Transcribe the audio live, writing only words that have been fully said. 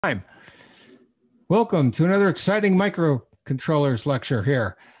Time. Welcome to another exciting microcontrollers lecture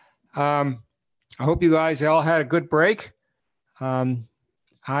here. I hope you guys all had a good break. I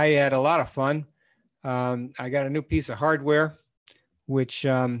had a lot of fun. I got a new piece of hardware, which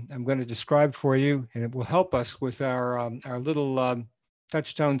I'm going to describe for you, and it will help us with our little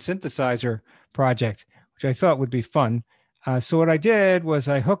touch-tone synthesizer project, which I thought would be fun. So what I did was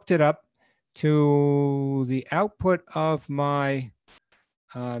I hooked it up to the output of my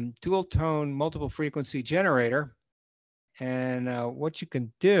dual tone multiple frequency generator. And what you can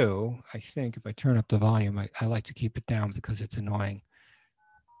do, I think, if I turn up the volume, I like to keep it down because it's annoying.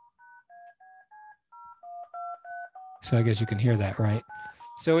 So I guess you can hear that, right?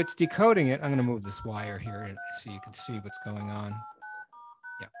 So it's decoding it. I'm going to move this wire here so you can see what's going on.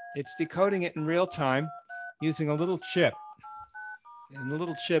 Yeah, it's decoding it in real time using a little chip. And the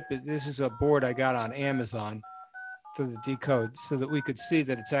little chip, this is a board I got on Amazon for the decode, so that we could see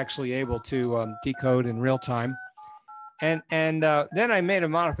that it's actually able to decode in real time. And then I made a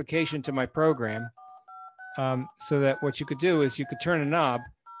modification to my program so that what you could do is you could turn a knob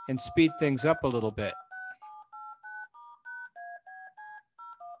and speed things up a little bit.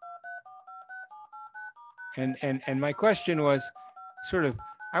 And my question was sort of,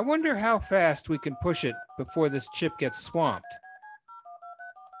 I wonder how fast we can push it before this chip gets swamped.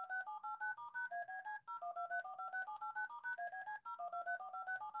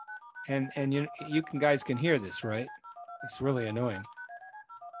 And you guys can hear this, right? It's really annoying.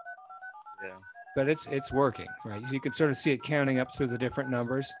 Yeah. But it's working, right? So you can sort of see it counting up through the different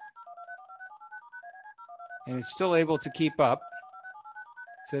numbers. And it's still able to keep up.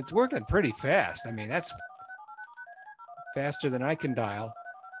 So it's working pretty fast. I mean, that's faster than I can dial.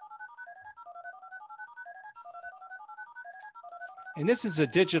 And this is a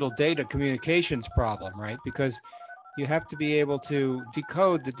digital data communications problem, right? Because you have to be able to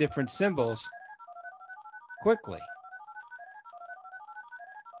decode the different symbols quickly.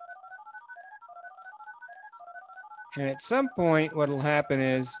 And at some point, what will happen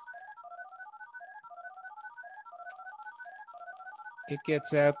is it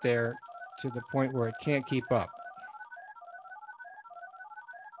gets out there to the point where it can't keep up.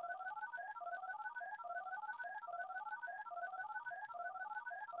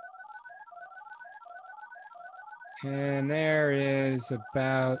 And there is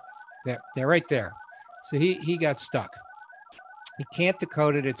about, they're right there. So he got stuck. He can't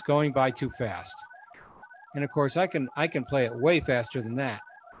decode it. It's going by too fast. And of course, I can play it way faster than that.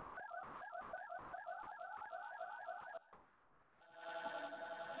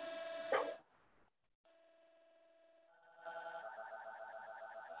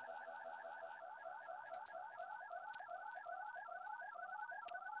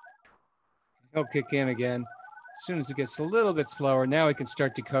 He'll kick in again. As soon as it gets a little bit slower, now we can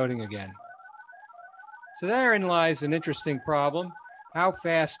start decoding again. So therein lies an interesting problem. How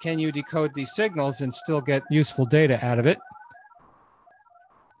fast can you decode these signals and still get useful data out of it?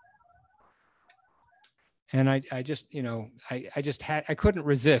 And I couldn't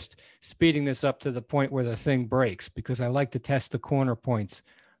resist speeding this up to the point where the thing breaks, because I like to test the corner points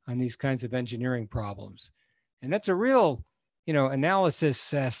on these kinds of engineering problems. And that's a real, analysis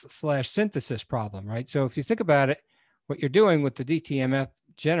 / synthesis problem, right? So if you think about it, what you're doing with the DTMF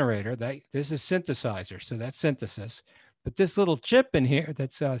generator, this is synthesizer, so that's synthesis. But this little chip in here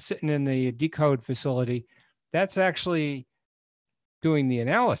that's sitting in the decode facility, that's actually doing the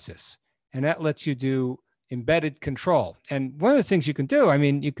analysis. And that lets you do embedded control. And one of the things you can do,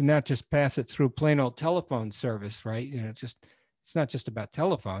 you can not just pass it through plain old telephone service, right? It's not just about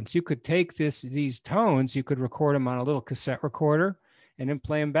telephones. You could take these tones, you could record them on a little cassette recorder and then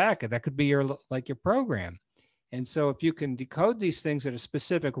play them back. That could be your program. And so if you can decode these things at a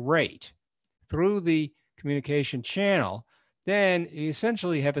specific rate through the communication channel, then you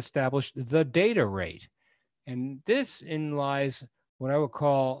essentially have established the data rate. And this lies what I would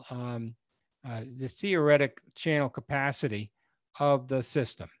call the theoretic channel capacity of the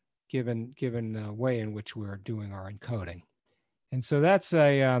system, given the way in which we're doing our encoding. And so that's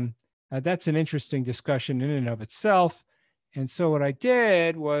an interesting discussion in and of itself. And so what I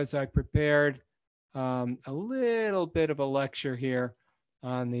did was I prepared a little bit of a lecture here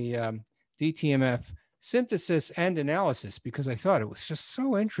on the DTMF synthesis and analysis, because I thought it was just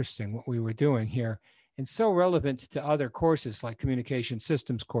so interesting what we were doing here and so relevant to other courses like communication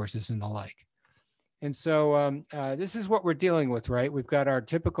systems courses and the like. And so this is what we're dealing with, right? We've got our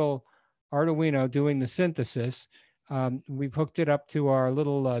typical Arduino doing the synthesis. We've hooked it up to our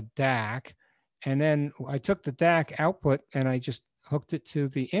little DAC. And then I took the DAC output and I just hooked it to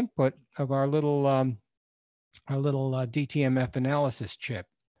the input of our little DTMF analysis chip.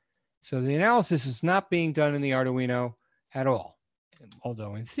 So the analysis is not being done in the Arduino at all.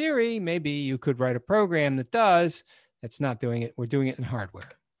 Although in theory, maybe you could write a program that does. That's not doing it. We're doing it in hardware.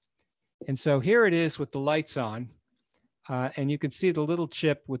 And so here it is with the lights on. And you can see the little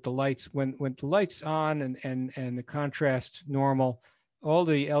chip with the lights. When the lights on and the contrast normal, all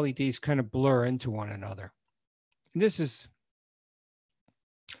the LEDs kind of blur into one another. And this is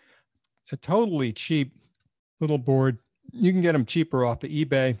a totally cheap little board. You can get them cheaper off of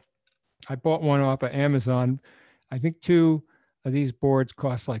eBay. I bought one off of Amazon. I think 2 of these boards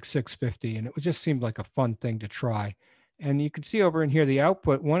cost like $6.50, and it just seemed like a fun thing to try. And you can see over in here, the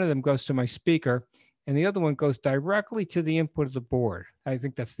output, one of them goes to my speaker, and the other one goes directly to the input of the board. I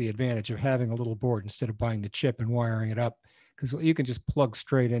think that's the advantage of having a little board instead of buying the chip and wiring it up, because you can just plug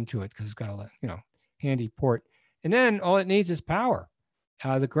straight into it because it's got a handy port. And then all it needs is power.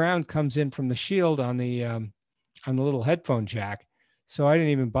 The ground comes in from the shield on the little headphone jack. So I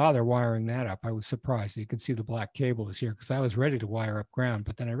didn't even bother wiring that up. I was surprised. You can see the black cable is here because I was ready to wire up ground,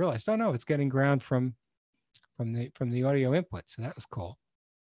 but then I realized, oh no, it's getting ground from the audio input. So that was cool.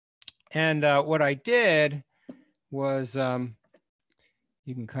 And what I did was,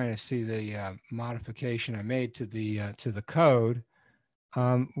 you can kind of see the modification I made to the code.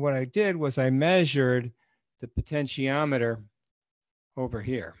 What I did was I measured the potentiometer over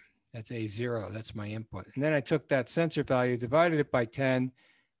here. That's A0, that's my input. And then I took that sensor value, divided it by 10,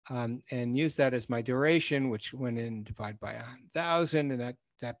 and used that as my duration, which went in divided by 1,000, and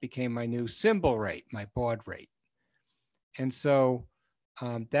that became my new symbol rate, my baud rate. And so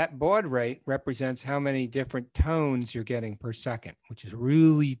that baud rate represents how many different tones you're getting per second, which is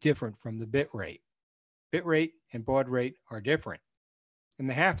really different from the bit rate. Bit rate and baud rate are different, and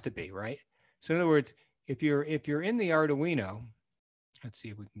they have to be, right? So in other words, if you're in the Arduino, let's see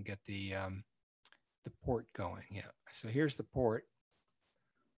if we can get the port going. Yeah. So here's the port,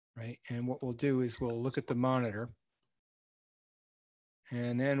 right? And what we'll do is we'll look at the monitor,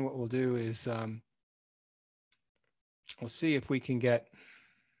 and then what we'll do is we'll see if we can get.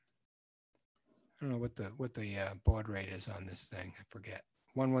 I don't know what the baud rate is on this thing. I forget.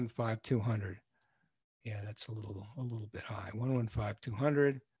 115,200. Yeah, that's a little bit high.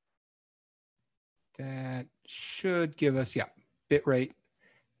 115,200. That should give us, yeah, bit rate.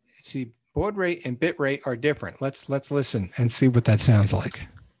 See, baud rate and bit rate are different. Let's listen and see what that sounds like.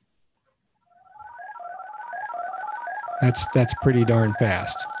 That's pretty darn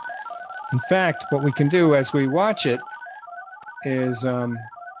fast. In fact, what we can do as we watch it is,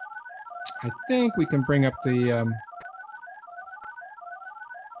 I think we can bring up the,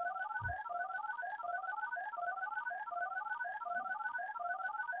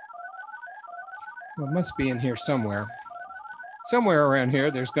 well, it must be in here somewhere. Somewhere around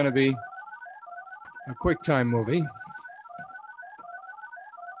here, there's going to be a QuickTime movie,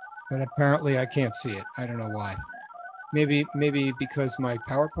 but apparently I can't see it. I don't know why. Maybe because my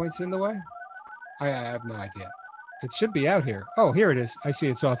PowerPoint's in the way. I have no idea. It should be out here. Oh, here it is. I see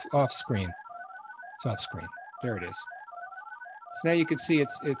it's off screen. It's off screen. There it is. So now you can see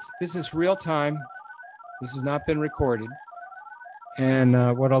this is real time. This has not been recorded.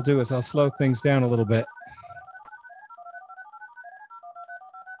 And what I'll do is I'll slow things down a little bit.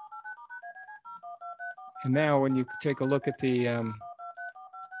 And now when you take a look at the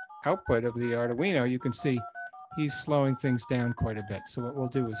output of the Arduino, you can see he's slowing things down quite a bit. So what we'll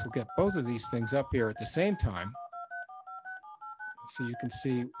do is we'll get both of these things up here at the same time, so you can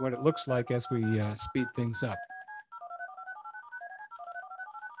see what it looks like as we speed things up.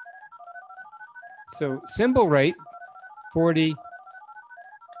 So symbol rate, 40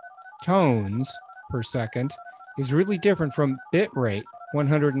 tones per second, is really different from bit rate,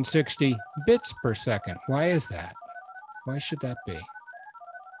 160 bits per second. Why is that? Why should that be?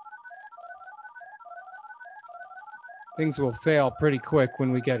 Things will fail pretty quick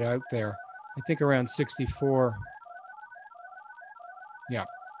when we get out there. I think around 64. Yeah,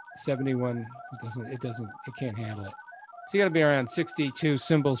 71. It can't handle it. So you got to be around 62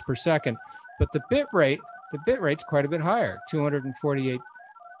 symbols per second. But the bit rate's quite a bit higher, 248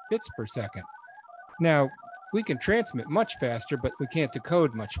 bits per second. Now, we can transmit much faster, but we can't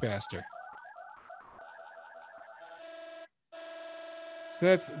decode much faster.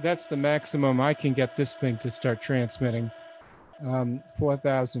 So that's the maximum I can get this thing to start transmitting,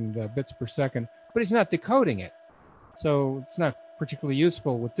 4,000 bits per second. But it's not decoding it, so it's not particularly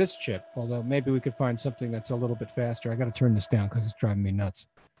useful with this chip. Although maybe we could find something that's a little bit faster. I got to turn this down because it's driving me nuts.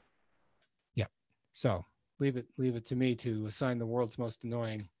 Yeah. So leave it to me to assign the world's most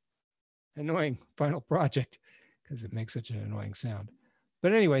annoying final project because it makes such an annoying sound.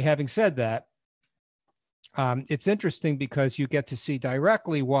 But anyway, having said that, It's interesting because you get to see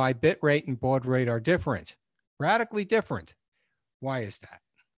directly why bit rate and baud rate are different, radically different. Why is that?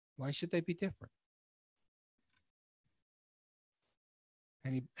 Why should they be different?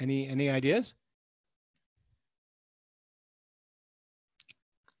 Any ideas?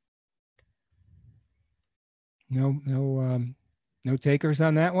 No takers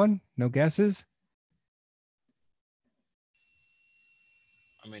on that one? No guesses?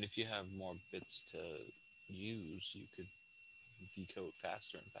 I mean, if you have more bits to use, you could decode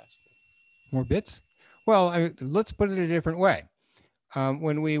faster and faster. More bits? Well, let's put it a different way.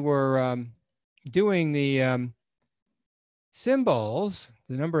 When we were doing the symbols,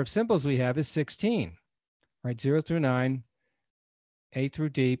 the number of symbols we have is 16, right? 0 through 9, A through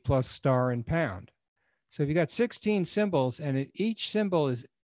D plus star and pound. So if you got 16 symbols and each symbol is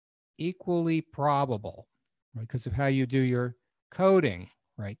equally probable, right? Because of how you do your coding,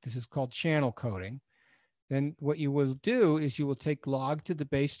 right? This is called channel coding. Then what you will do is you will take log to the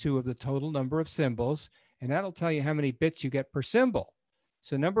base 2 of the total number of symbols, and that'll tell you how many bits you get per symbol.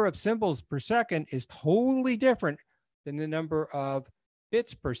 So number of symbols per second is totally different than the number of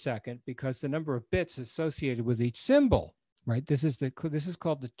bits per second, because the number of bits associated with each symbol, right? This is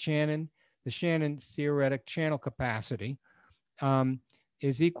called the Shannon theoretic channel capacity,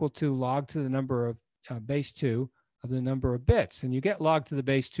 is equal to log to the number of base 2 of the number of bits. And you get log to the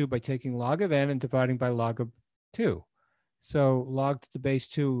base 2 by taking log of n and dividing by log of 2. So log to the base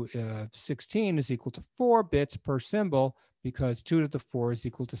 2 of 16 is equal to 4 bits per symbol, because 2 to the 4 is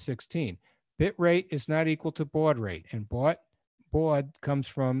equal to 16. Bit rate is not equal to baud rate. And baud comes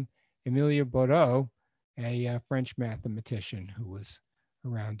from Émile Baudot, a French mathematician who was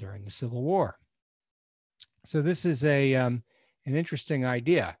around during the Civil War. So this is an interesting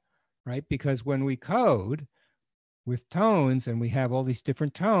idea, right? Because when we code with tones and we have all these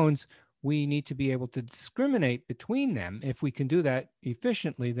different tones, we need to be able to discriminate between them. If we can do that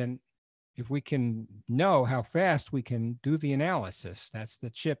efficiently, then if we can know how fast we can do the analysis, that's the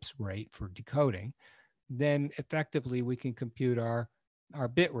chip's rate for decoding, then effectively we can compute our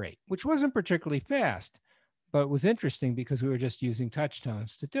bit rate, which wasn't particularly fast, but was interesting because we were just using touch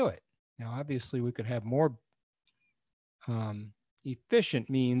tones to do it. Now, obviously, we could have more efficient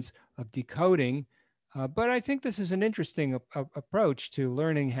means of decoding, but I think this is an interesting approach to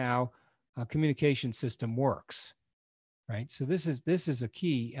learning how a communication system works, right? So this is a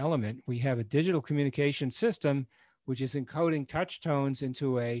key element. We have a digital communication system which is encoding touch tones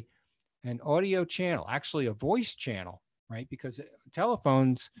into an audio channel, actually a voice channel, right? Because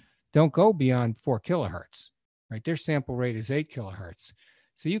telephones don't go beyond 4 kilohertz, right? Their sample rate is 8 kilohertz.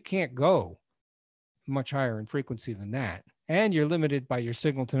 So you can't go much higher in frequency than that. And you're limited by your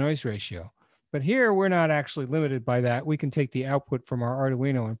signal to noise ratio. But here we're not actually limited by that. We can take the output from our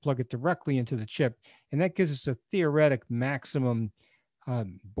Arduino and plug it directly into the chip. And that gives us a theoretic maximum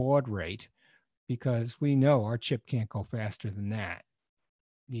baud rate, because we know our chip can't go faster than that.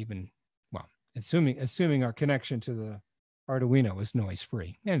 Even, well, assuming our connection to the Arduino is noise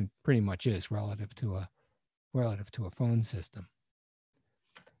free, and pretty much is relative to a phone system.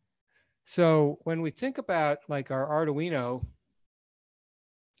 So when we think about like our Arduino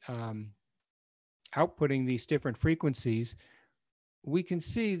outputting these different frequencies, we can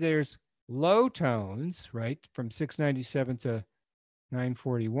see there's low tones, right, from 697 to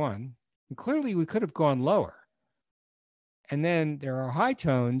 941. And clearly we could have gone lower. And then there are high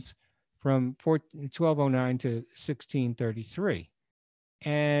tones from 1209 to 1633.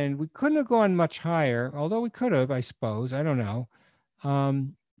 And we couldn't have gone much higher, although we could have, I suppose. I don't know.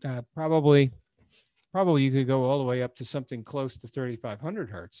 Probably you could go all the way up to something close to 3500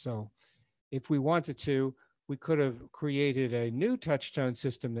 hertz. So if we wanted to, we could have created a new touch tone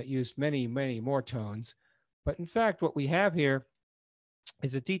system that used many, many more tones. But in fact, what we have here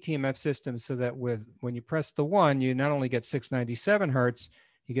is a DTMF system, so that when you press the 1, you not only get 697 hertz,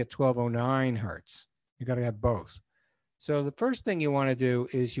 you get 1209 hertz. You got to have both. So the first thing you want to do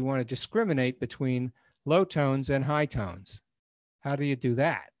is you want to discriminate between low tones and high tones. How do you do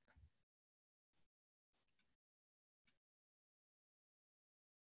that?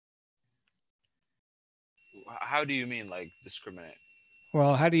 How do you mean, like, discriminate?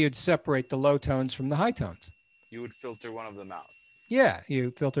 Well, how do you separate the low tones from the high tones? You would filter one of them out. Yeah,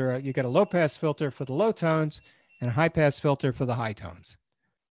 you get a low pass filter for the low tones and a high pass filter for the high tones.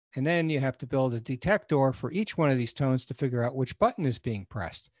 And then you have to build a detector for each one of these tones to figure out which button is being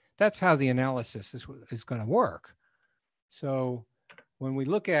pressed. That's how the analysis is going to work. So when we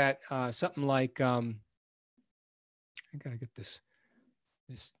look at something like, I got to get this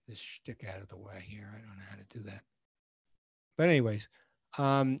shtick out of the way here. I don't know how to do that. But anyways,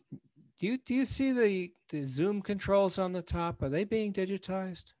 do you see the zoom controls on the top? Are they being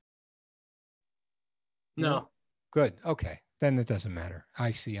digitized? No. Good. Okay. Then it doesn't matter.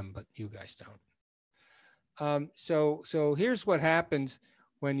 I see them, but you guys don't. So here's what happens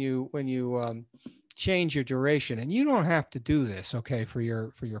when you change your duration, and you don't have to do this, okay, for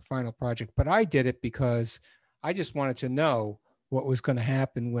your final project, but I did it because I just wanted to know what was going to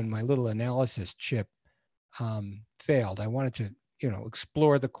happen when my little analysis chip failed. I wanted to,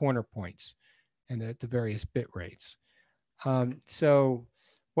 explore the corner points and the various bit rates. So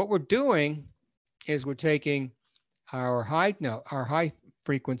what we're doing is we're taking our high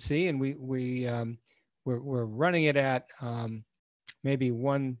frequency, and we're running it at maybe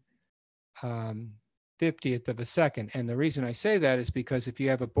 1/50th of a second. And the reason I say that is because if you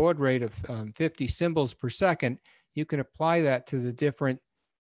have a baud rate of 50 symbols per second, you can apply that to the different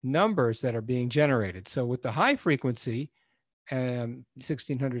numbers that are being generated. So with the high frequency,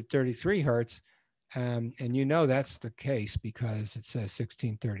 1633 hertz, and that's the case because it says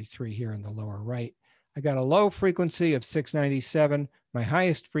 1633 here in the lower right. I got a low frequency of 697. My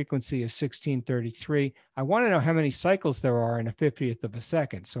highest frequency is 1633. I want to know how many cycles there are in a 50th of a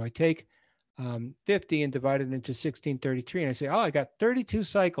second. So I take 50 and divide it into 1633, and I say, oh, I got 32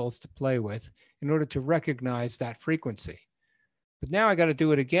 cycles to play with in order to recognize that frequency. But now I got to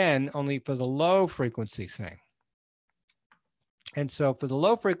do it again, only for the low frequency thing. And so for the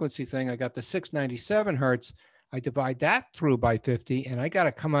low frequency thing, I got the 697 hertz. I divide that through by 50, and I got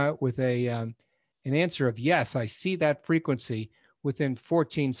to come out with an answer of yes, I see that frequency within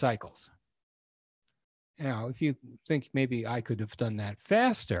 14 cycles. Now, if you think maybe I could have done that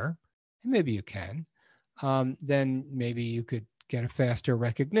faster, and maybe you can, then maybe you could get a faster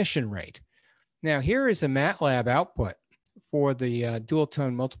recognition rate. Now, here is a MATLAB output for the dual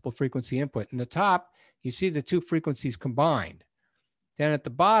tone multiple frequency input. In the top, you see the two frequencies combined. Then at the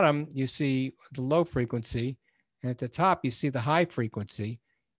bottom, you see the low frequency, and at the top, you see the high frequency.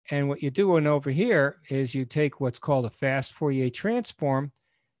 And what you're doing over here is you take what's called a fast Fourier transform,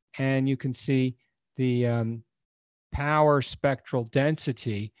 and you can see the power spectral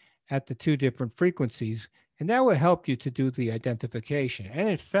density at the two different frequencies, and that will help you to do the identification. And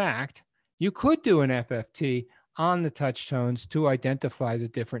in fact, you could do an FFT on the touch tones to identify the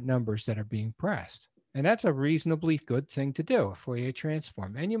different numbers that are being pressed. And that's a reasonably good thing to do, a Fourier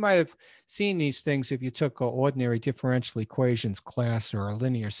transform. And you might have seen these things if you took an ordinary differential equations class or a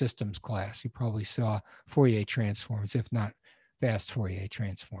linear systems class. You probably saw Fourier transforms, if not fast Fourier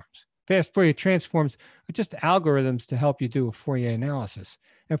transforms. Fast Fourier transforms are just algorithms to help you do a Fourier analysis.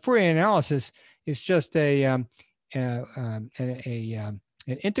 And Fourier analysis is just an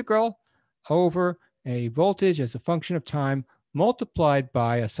integral over a voltage as a function of time multiplied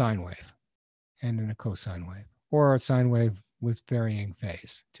by a sine wave and then a cosine wave, or a sine wave with varying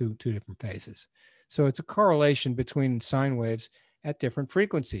phase, two different phases. So it's a correlation between sine waves at different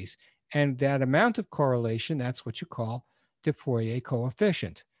frequencies. And that amount of correlation, that's what you call the Fourier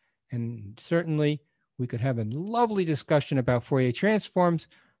coefficient. And certainly we could have a lovely discussion about Fourier transforms,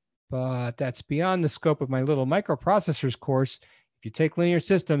 but that's beyond the scope of my little microprocessors course. If you take linear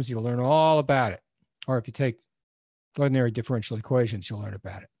systems, you'll learn all about it. Or if you take ordinary differential equations, you'll learn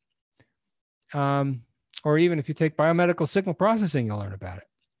about it. Or even if you take biomedical signal processing, you'll learn about it.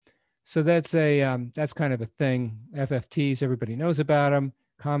 So that's kind of a thing. FFTs, everybody knows about them.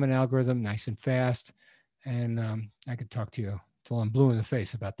 Common algorithm, nice and fast. And I could talk to you till I'm blue in the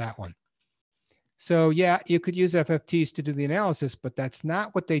face about that one. So yeah, you could use FFTs to do the analysis, but that's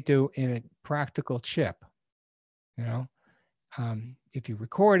not what they do in a practical chip. If you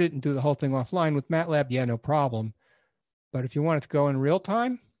record it and do the whole thing offline with MATLAB, yeah, no problem. But if you want it to go in real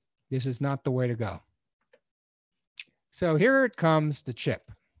time, this is not the way to go. So here it comes, the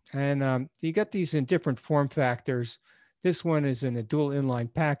chip. And you get these in different form factors. This one is in a dual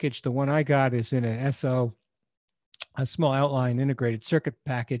inline package. The one I got is in an SO, a small outline integrated circuit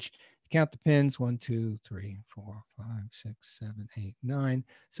package. Count the pins, 1, 2, 3, 4, 5, 6, 7, 8, 9.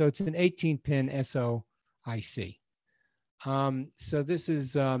 So it's an 18-pin SO IC. So this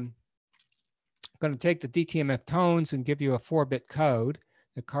is going to take the DTMF tones and give you a 4-bit code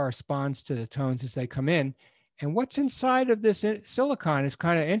that corresponds to the tones as they come in. And what's inside of this silicon is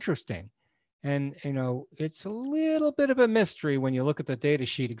kind of interesting. And, it's a little bit of a mystery when you look at the data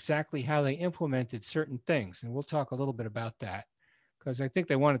sheet, exactly how they implemented certain things. And we'll talk a little bit about that, because I think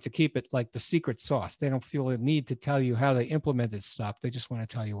they wanted to keep it like the secret sauce. They don't feel the need to tell you how they implemented stuff. They just want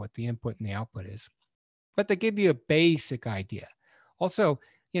to tell you what the input and the output is. But they give you a basic idea. Also,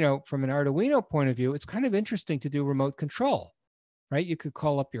 from an Arduino point of view, it's kind of interesting to do remote control, right? You could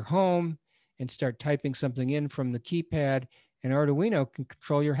call up your home and start typing something in from the keypad, And Arduino can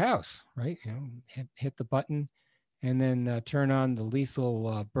control your house, right? Hit the button and then turn on the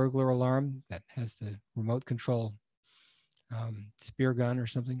lethal burglar alarm that has the remote control spear gun or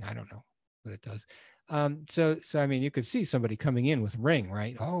something. I don't know what it does. So I mean, you could see somebody coming in with Ring,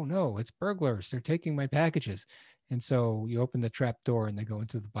 right? Oh no, it's burglars. They're taking my packages. And so you open the trap door and they go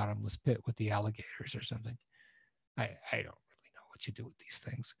into the bottomless pit with the alligators or something. I don't really know what you do with these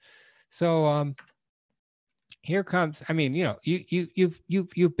things. So here comes, I mean,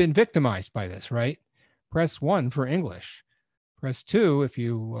 you've been victimized by this, right? Press 1 for English. Press 2 if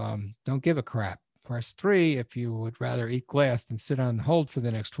you don't give a crap. Press 3 if you would rather eat glass than sit on hold for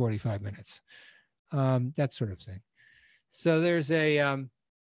the next 45 minutes. That sort of thing. So there's a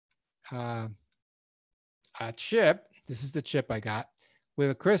chip. This is the chip I got with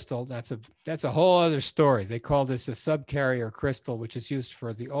a crystal. That's a whole other story. They call this a subcarrier crystal, which is used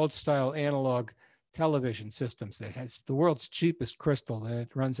for the old style analog television systems. That has the world's cheapest crystal. And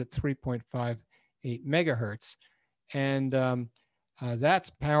it runs at 3.58 megahertz. And that's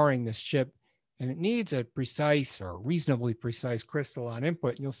powering this chip. And it needs a precise or reasonably precise crystal on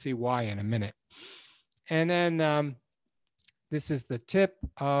input. And you'll see why in a minute. And then this is the tip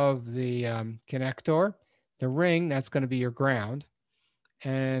of the connector. The ring, that's going to be your ground.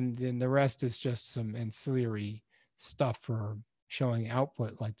 And then the rest is just some ancillary stuff for showing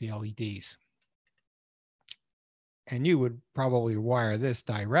output like the LEDs. And you would probably wire this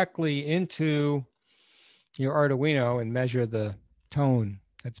directly into your Arduino and measure the tone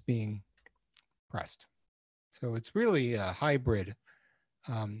that's being pressed. So it's really a hybrid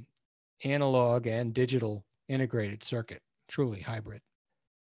analog and digital integrated circuit, truly hybrid.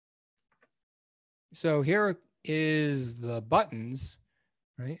 So here is the buttons,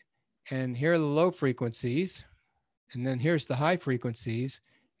 right? And here are the low frequencies. And then here's the high frequencies.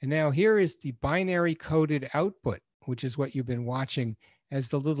 And now here is the binary coded output, which is what you've been watching as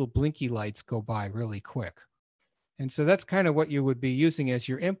the little blinky lights go by really quick. And so that's kind of what you would be using as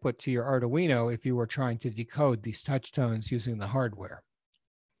your input to your Arduino if you were trying to decode these touch tones using the hardware.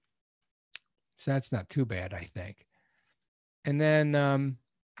 So that's not too bad, I think. And then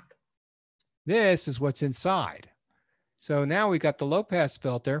this is what's inside. So now we got the low pass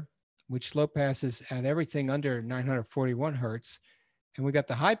filter, which low passes at everything under 941 hertz. And we got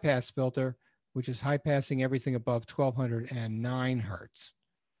the high pass filter, which is high passing everything above 1209 hertz.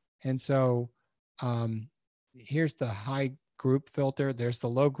 And so here's the high group filter. There's the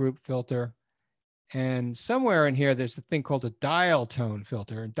low group filter. And somewhere in here, there's a thing called a dial tone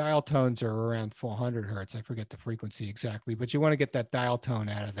filter. And dial tones are around 400 hertz. I forget the frequency exactly, but you want to get that dial tone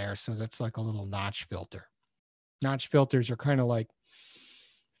out of there. So that's like a little notch filter. Notch filters are kind of like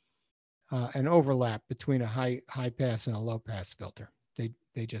an overlap between a high pass and a low pass filter.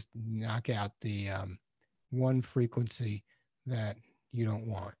 They just knock out the one frequency that you don't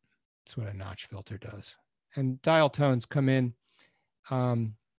want. That's what a notch filter does. And dial tones come in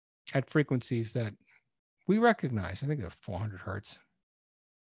at frequencies that we recognize. I think they're 400 hertz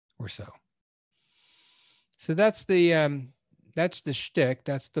or so. So that's the shtick.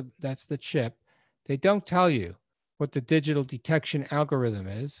 That's the chip. They don't tell you what the digital detection algorithm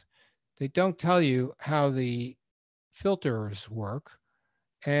is. They don't tell you how the filters work,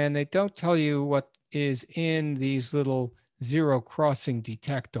 and they don't tell you what is in these little zero crossing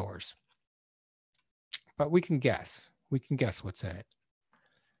detectors. But we can guess. We can guess what's in it.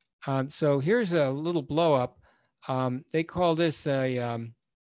 So here's a little blow up. They call this a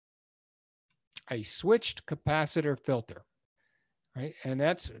switched capacitor filter, right? And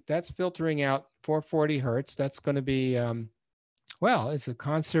that's filtering out 440 hertz. That's going to be, well, it's a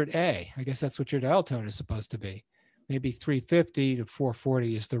concert A. I guess that's what your dial tone is supposed to be. Maybe 350 to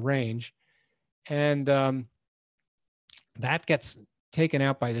 440 is the range. And that gets taken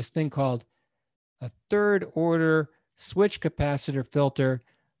out by this thing called a third order switch capacitor filter,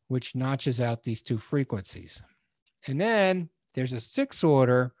 which notches out these two frequencies. And then there's a 6th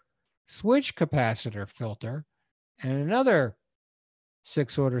order switch capacitor filter and another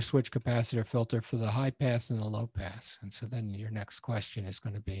 6th order switch capacitor filter for the high pass and the low pass. And so then your next question is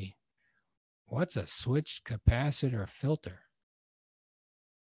going to be, what's a switch capacitor filter?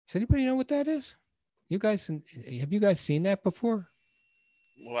 Does anybody know what that is? Have you guys seen that before?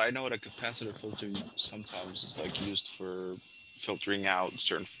 Well, I know what a capacitor filter sometimes is like used for filtering out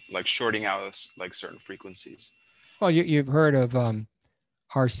certain, like shorting out like certain frequencies. Well, you've heard of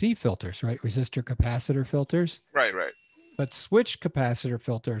RC filters, right? Resistor capacitor filters. Right. But switch capacitor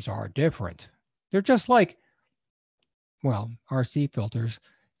filters are different. They're just like, well, RC filters.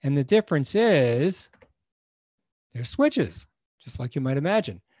 And the difference is they're switches, just like you might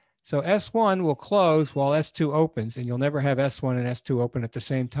imagine. So S1 will close while S2 opens, and you'll never have S1 and S2 open at the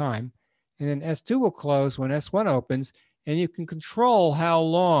same time. And then S2 will close when S1 opens, and you can control how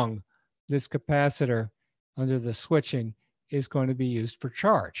long this capacitor under the switching is going to be used for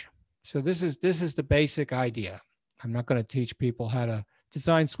charge. So this is the basic idea. I'm not going to teach people how to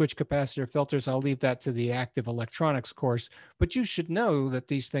design switch capacitor filters. I'll leave that to the active electronics course, but you should know that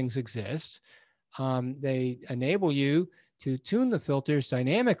these things exist. They enable you to tune the filters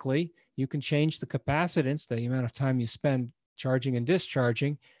dynamically. You can change the capacitance, the amount of time you spend charging and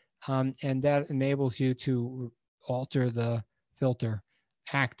discharging, and that enables you to alter the filter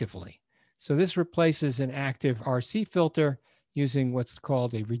actively. So this replaces an active RC filter using what's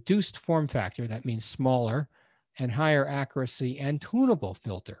called a reduced form factor. That means smaller and higher accuracy and tunable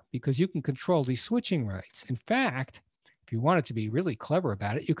filter, because you can control these switching rates. In fact, if you wanted to be really clever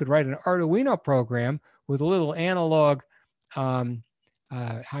about it, you could write an Arduino program with a little analog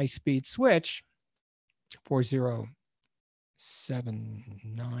high-speed switch,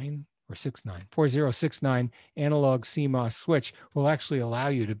 4069 or 4069 analog CMOS switch will actually allow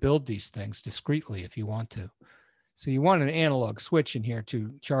you to build these things discretely if you want to. So you want an analog switch in here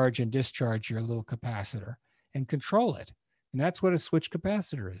to charge and discharge your little capacitor and control it. And that's what a switch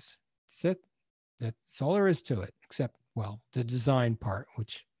capacitor is. That's it. That's all there is to it, except, well, the design part,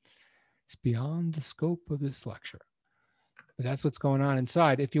 which is beyond the scope of this lecture. But that's what's going on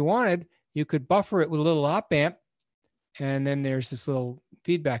inside. If you wanted, you could buffer it with a little op amp, and then there's this little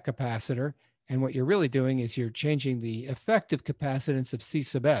feedback capacitor. And what you're really doing is you're changing the effective capacitance of C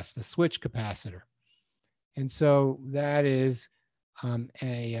sub S, the switch capacitor. And so that is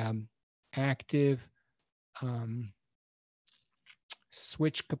active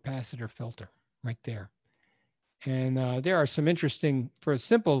switch capacitor filter right there. And there are some interesting, for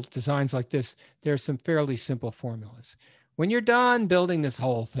simple designs like this, there are some fairly simple formulas. When you're done building this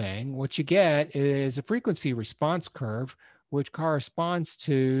whole thing, what you get is a frequency response curve, which corresponds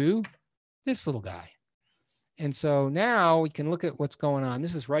to this little guy. And so now we can look at what's going on.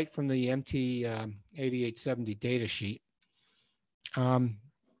 This is right from the MT8870 data sheet.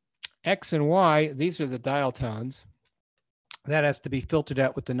 X and Y, these are the dial tones. That has to be filtered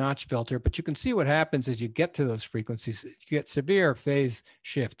out with the notch filter, but you can see what happens as you get to those frequencies. You get severe phase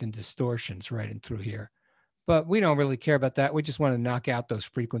shift and distortions right in through here. But we don't really care about that. We just want to knock out those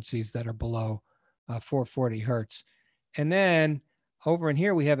frequencies that are below 440 hertz. And then over in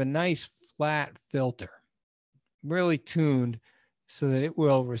here, we have a nice flat filter, really tuned so that it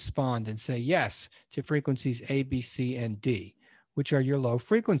will respond and say yes to frequencies A, B, C, and D, which are your low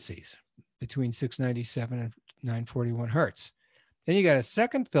frequencies between 697 and 941 hertz. Then you got a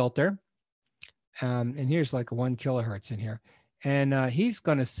second filter, and here's like 1 kilohertz in here. And he's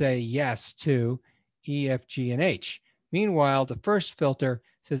going to say yes to E, F, G, and H. Meanwhile, the first filter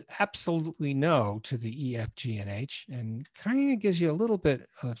says absolutely no to the E, F, G, and H, and kind of gives you a little bit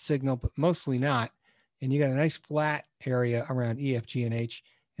of signal, but mostly not. And you got a nice flat area around E, F, G, and H.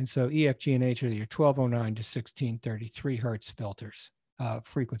 And so E, F, G, and H are your 1209 to 1633 hertz filters,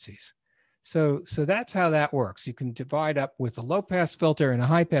 frequencies. So that's how that works. You can divide up with a low pass filter and a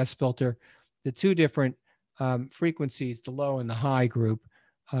high pass filter, the two different frequencies, the low and the high group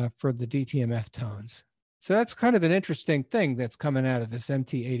for the DTMF tones. So that's kind of an interesting thing that's coming out of this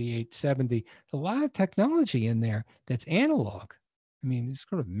MT8870. A lot of technology in there that's analog. I mean, it's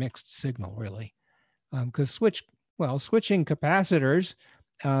sort of mixed signal, really, because switching capacitors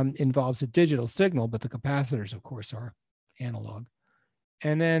involves a digital signal, but the capacitors, of course, are analog.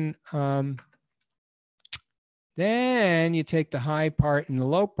 And then you take the high part and the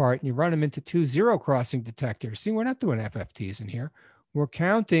low part and you run them into two zero crossing detectors. See, we're not doing FFTs in here. We're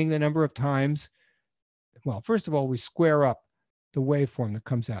counting the number of times. Well, first of all, we square up the waveform that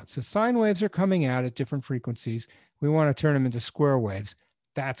comes out. So sine waves are coming out at different frequencies. We want to turn them into square waves.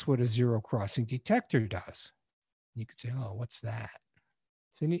 That's what a zero crossing detector does. You could say, oh, what's that?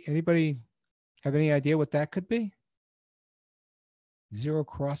 Anybody have any idea what that could be? Zero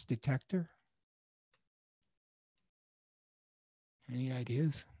cross detector? Any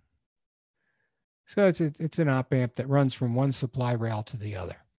ideas? So it's an op amp that runs from one supply rail to the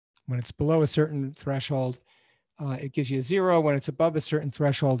other. When it's below a certain threshold, it gives you a 0. When it's above a certain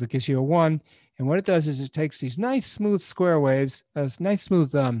threshold, it gives you a 1. And what it does is it takes these nice smooth square waves, nice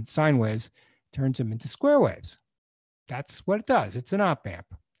smooth sine waves, turns them into square waves. That's what it does. It's an op amp.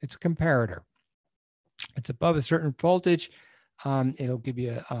 It's a comparator. It's above a certain voltage. It'll give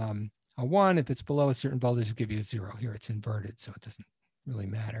you a 1. If it's below a certain voltage, it'll give you a 0. Here it's inverted, so it doesn't really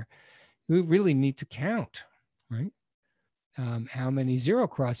matter. We really need to count, right? How many zero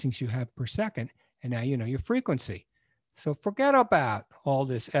crossings you have per second, and now you know your frequency. So forget about all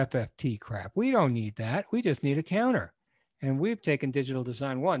this FFT crap. We don't need that. We just need a counter. And we've taken Digital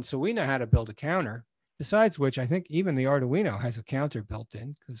Design 1, so we know how to build a counter. Besides which, I think even the Arduino has a counter built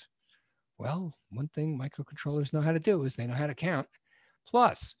in because, well, one thing microcontrollers know how to do is they know how to count.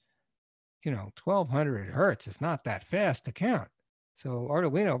 Plus, 1200 hertz is not that fast to count. So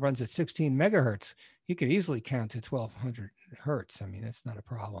Arduino runs at 16 megahertz. You could easily count to 1200 hertz. I mean, that's not a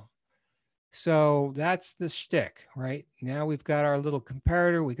problem. So that's the shtick, right? Now we've got our little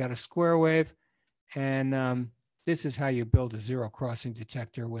comparator. We got a square wave. And this is how you build a zero crossing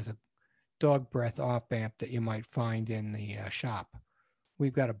detector with a dog breath op amp that you might find in the shop.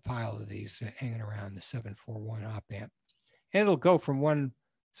 We've got a pile of these hanging around, the 741 op amp. And it'll go from one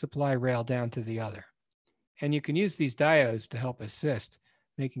supply rail down to the other. And you can use these diodes to help assist,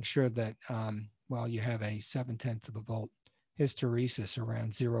 making sure that, you have a 7/10 of a volt hysteresis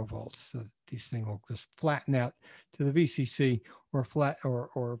around 0 volts. So these things will just flatten out to the VCC or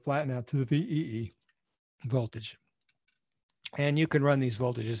flatten out to the VEE voltage. And you can run these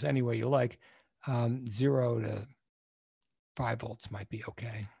voltages any way you like. 0 to 5 volts might be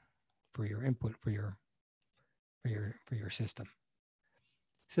okay for your input for your system.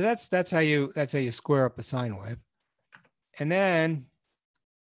 So that's how you square up a sine wave. And then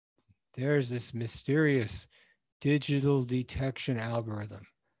there's this mysterious digital detection algorithm.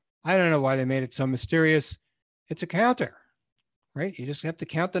 I don't know why they made it so mysterious. It's a counter, right? You just have to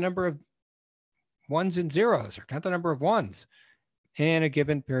count the number of ones and zeros, or count the number of ones in a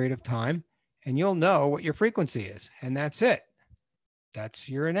given period of time, and you'll know what your frequency is. And that's it. That's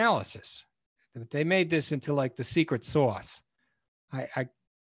your analysis. They made this into like the secret sauce. I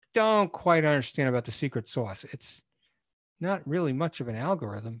don't quite understand about the secret sauce. It's not really much of an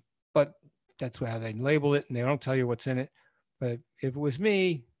algorithm, but that's how they label it, and they don't tell you what's in it. But if it was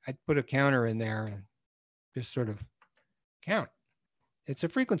me, I'd put a counter in there and just sort of count. It's a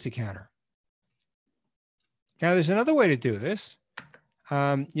frequency counter. Now, there's another way to do this.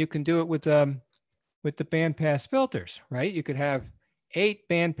 You can do it with the bandpass filters, right? You could have 8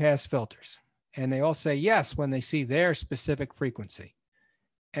 bandpass filters, and they all say yes when they see their specific frequency.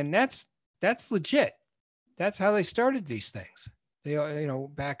 And that's legit. That's how they started these things. They,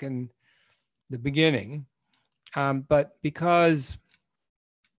 back in the beginning. But because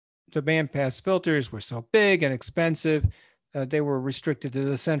the bandpass filters were so big and expensive, they were restricted to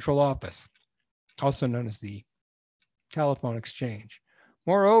the central office, also known as the telephone exchange.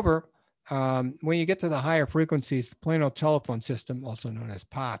 Moreover, when you get to the higher frequencies, the plain old telephone system, also known as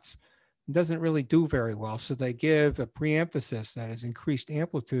POTS, doesn't really do very well. So they give a pre-emphasis, that is increased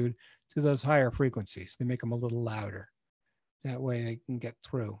amplitude, to those higher frequencies. They make them a little louder. That way they can get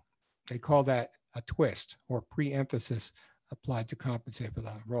through. They call that a twist, or pre-emphasis applied to compensate for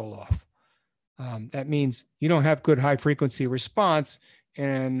the roll-off. That means you don't have good high frequency response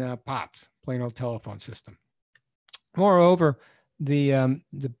in POTS, plain old telephone system. Moreover, the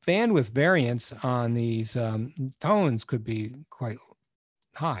bandwidth variance on these tones could be quite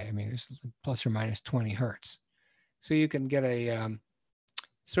high. I mean, it's plus or minus 20 hertz. So you can get a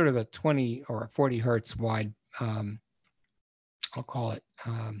sort of a 20 or 40 hertz wide, I'll call it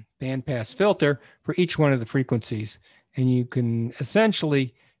bandpass filter for each one of the frequencies. And you can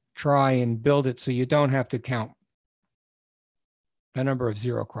essentially try and build it so you don't have to count the number of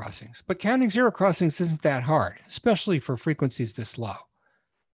zero crossings. But counting zero crossings isn't that hard, especially for frequencies this low.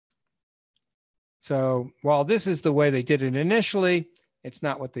 So while this is the way they did it initially, it's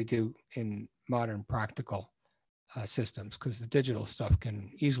not what they do in modern practical systems, because the digital stuff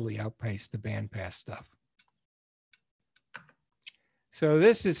can easily outpace the bandpass stuff. So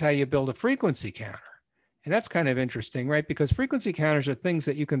this is how you build a frequency counter. And that's kind of interesting, right? Because frequency counters are things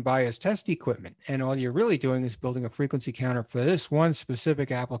that you can buy as test equipment. And all you're really doing is building a frequency counter for this one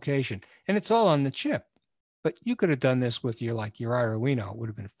specific application. And it's all on the chip. But you could have done this with your Arduino. It would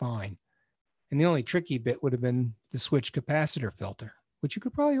have been fine. And the only tricky bit would have been the switch capacitor filter, which you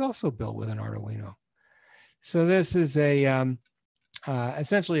could probably also build with an Arduino. So this is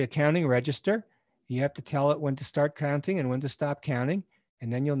essentially a counting register. You have to tell it when to start counting and when to stop counting,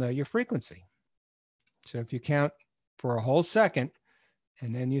 and then you'll know your frequency. So if you count for a whole second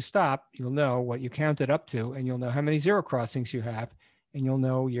and then you stop, you'll know what you counted up to, and you'll know how many zero crossings you have, and you'll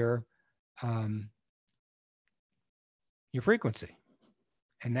know your frequency.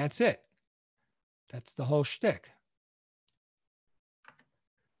 And that's it. That's the whole shtick.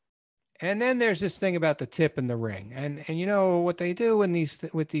 And then there's this thing about the tip and the ring. And you know what they do in these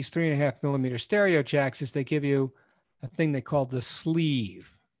with these 3.5 millimeter stereo jacks is they give you a thing they call the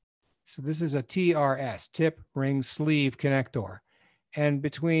sleeve. So this is a TRS, tip, ring, sleeve connector. And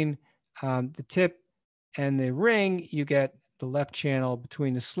between the tip And the ring, you get the left channel.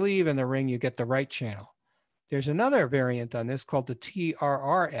 Between the sleeve and the ring, you get the right channel. There's another variant on this called the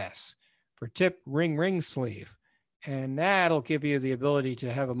TRRS for tip ring sleeve. And that'll give you the ability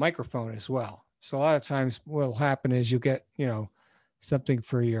to have a microphone as well. So a lot of times what'll happen is you get, something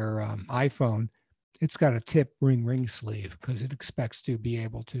for your iPhone. It's got a tip ring sleeve because it expects to be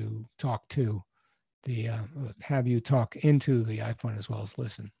able to talk to the, have you talk into the iPhone as well as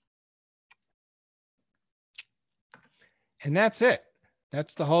listen. And that's it.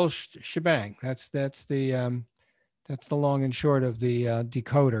 That's the whole shebang. That's the long and short of the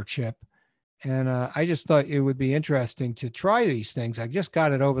decoder chip. And I just thought it would be interesting to try these things. I just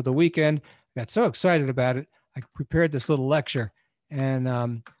got it over the weekend. I got so excited about it. I prepared this little lecture.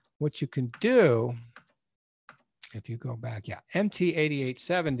 And what you can do, if you go back,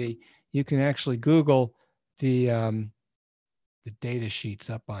 MT8870, you can actually Google the data sheets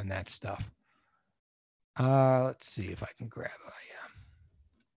up on that stuff. Let's see if I can grab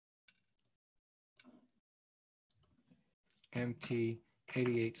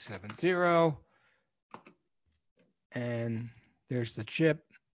MT8870. And there's the chip.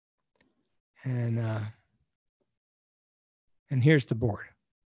 And here's the board.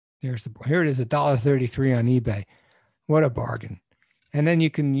 There's the board. Here it is, $1.33 on eBay. What a bargain. And then you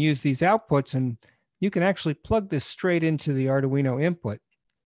can use these outputs, and you can actually plug this straight into the Arduino input.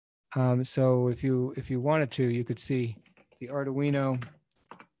 So if you wanted to, you could see the Arduino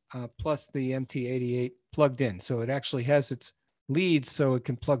plus the MT88 plugged in. So it actually has its leads, so it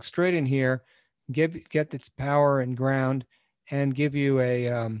can plug straight in here, get its power and ground, and give you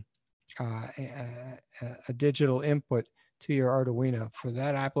a digital input to your Arduino for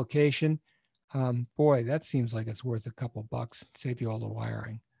that application. Boy, that seems like it's worth a couple bucks. Save you all the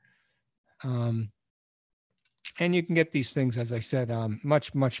wiring. And you can get these things, as I said,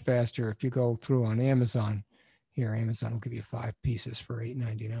 much faster if you go through on Amazon. Here, Amazon will give you 5 pieces for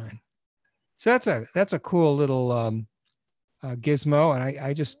 $8.99. So that's a cool little gizmo, and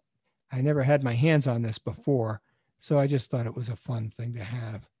I never had my hands on this before, so I just thought it was a fun thing to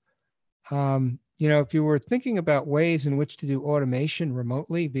have. If you were thinking about ways in which to do automation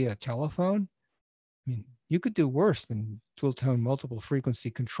remotely via telephone, I mean, you could do worse than dual tone multiple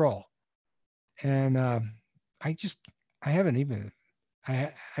frequency control. And I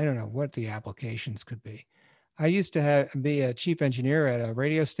don't know what the applications could be. I used to be a chief engineer at a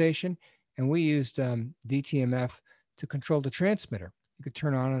radio station, and we used DTMF to control the transmitter. You could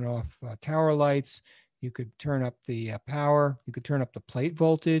turn on and off tower lights. You could turn up the power. You could turn up the plate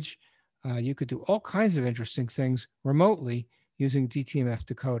voltage. You could do all kinds of interesting things remotely using DTMF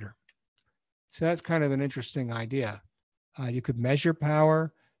decoder. So that's kind of an interesting idea. You could measure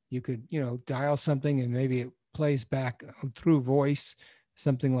power. You could, dial something and maybe it plays back through voice,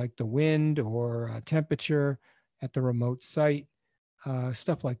 something like the wind or temperature at the remote site,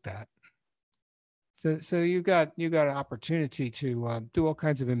 stuff like that. So you got an opportunity to do all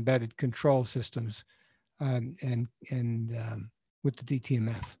kinds of embedded control systems, and with the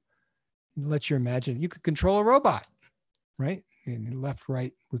DTMF. Let you imagine you could control a robot, right? And left,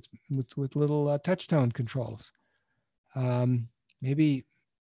 right with little touch tone controls. Maybe,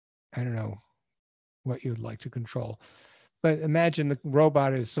 I don't know what you'd like to control, but imagine the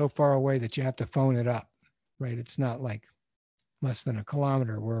robot is so far away that you have to phone it up, right? It's not like less than a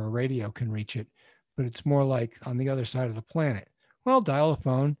kilometer where a radio can reach it, but it's more like on the other side of the planet. Well, dial a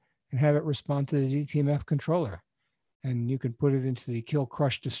phone and have it respond to the DTMF controller. And you can put it into the kill,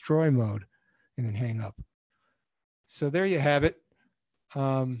 crush, destroy mode and then hang up. So there you have it.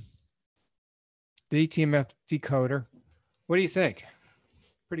 The DTMF decoder. What do you think?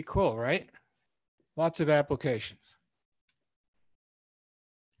 Pretty cool, right? Lots of applications.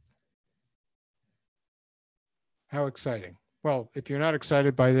 How exciting. Well, if you're not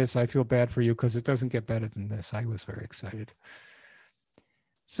excited by this, I feel bad for you because it doesn't get better than this. I was very excited.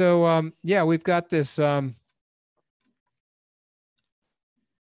 So, yeah, we've got this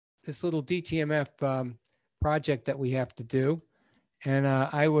this little DTMF project that we have to do. And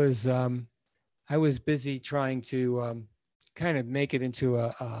I was busy trying to kind of make it into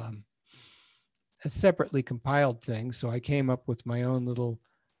a separately compiled thing. So I came up with my own little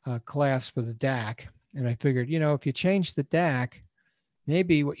class for the DAC. And I figured, if you change the DAC,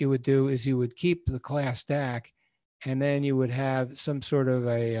 maybe what you would do is you would keep the class DAC, and then you would have some sort of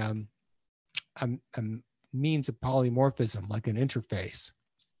a means of polymorphism, like an interface.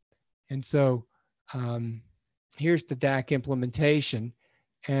 And so here's the DAC implementation.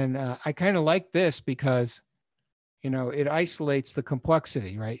 And I kind of like this because, it isolates the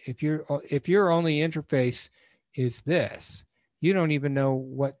complexity, right? If your only interface is this, you don't even know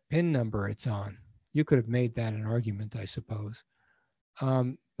what pin number it's on. You could have made that an argument, I suppose.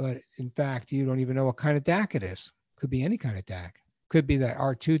 But in fact, you don't even know what kind of DAC it is. Could be any kind of DAC. Could be that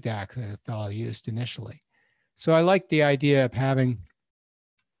R2 DAC that the fellow used initially. So I like the idea of having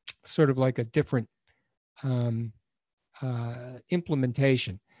sort of like a different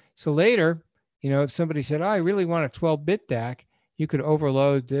implementation. So later, if somebody said, oh, I really want a 12-bit DAC, you could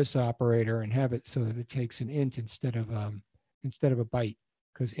overload this operator and have it so that it takes an int instead of a byte,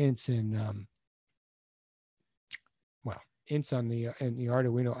 because ints ints on the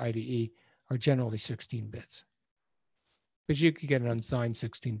Arduino IDE are generally 16 bits. But you could get an unsigned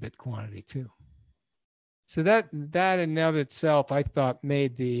 16-bit quantity too. So that in and of itself, I thought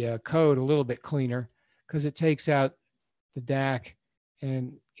made the code a little bit cleaner, because it takes out the DAC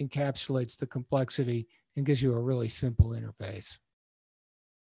and encapsulates the complexity and gives you a really simple interface.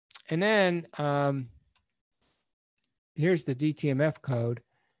 And then here's the DTMF code.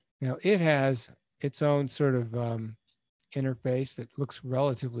 Now it has its own sort of interface that looks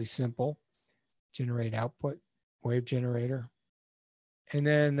relatively simple. Generate output, wave generator. And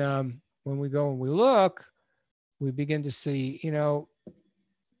then when we go and we look, we begin to see,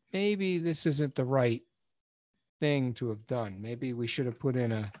 maybe this isn't the right thing to have done. Maybe we should have put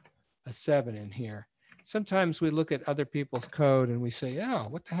in a 7 in here. Sometimes we look at other people's code and we say, oh,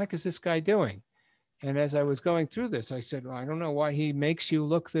 what the heck is this guy doing? And as I was going through this, I said, well, I don't know why he makes you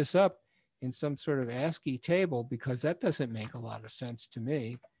look this up in some sort of ASCII table, because that doesn't make a lot of sense to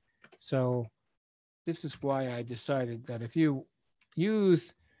me. So this is why I decided that if you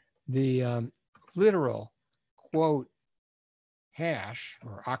use the literal quote hash,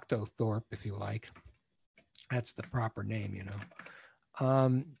 or octothorpe if you like, that's the proper name,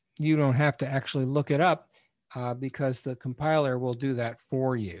 you don't have to actually look it up because the compiler will do that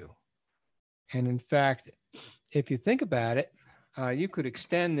for you. And in fact, if you think about it, you could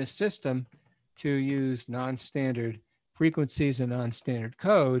extend this system to use non-standard frequencies and non-standard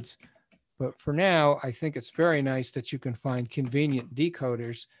codes. But for now, I think it's very nice that you can find convenient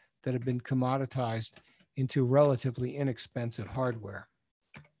decoders that have been commoditized into relatively inexpensive hardware.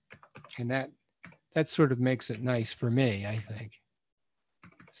 And that sort of makes it nice for me, I think.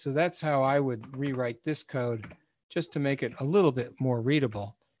 So that's how I would rewrite this code, just to make it a little bit more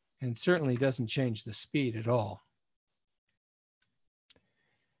readable, and certainly doesn't change the speed at all.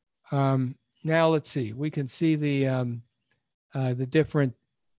 Now let's see, we can see the different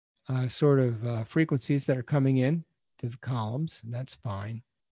sort of frequencies that are coming in to the columns, and that's fine.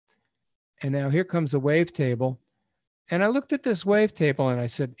 And now here comes a wavetable. And I looked at this wavetable and I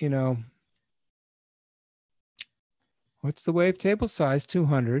said, what's the wavetable size?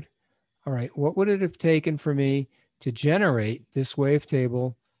 200. All right, what would it have taken for me to generate this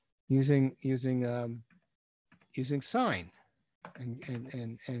wavetable using sine?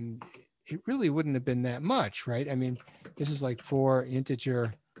 And it really wouldn't have been that much, right? I mean, this is like for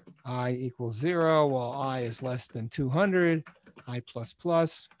integer I equals 0, while I is less than 200, I plus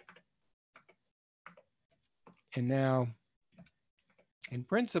plus. And now, in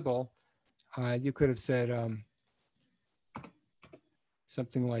principle, you could have said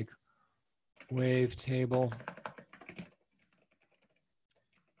something like wavetable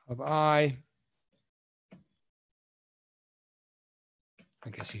of I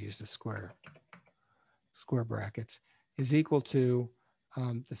guess you use the square brackets, is equal to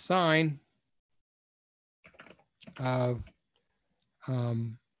the sine of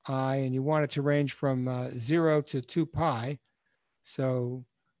I, and you want it to range from 0 to 2 pi. So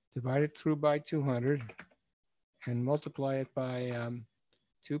divide it through by 200 and multiply it by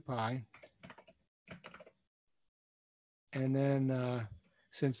 2 pi. And then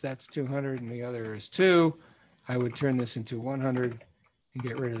since that's 200 and the other is 2, I would turn this into 100 and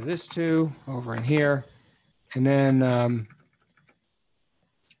get rid of this 2 over in here. And then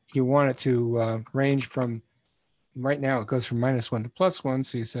you want it to range from, right now it goes from -1 to +1.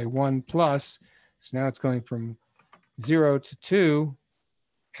 So you say 1 plus. So now it's going from 0 to 2.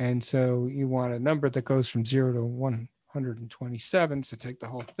 And so you want a number that goes from 0 to 127. So take the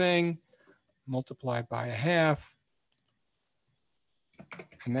whole thing, multiply by a half.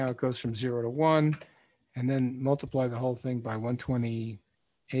 And now it goes from 0 to 1. And then multiply the whole thing by 128.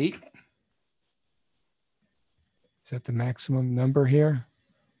 Is that the maximum number here?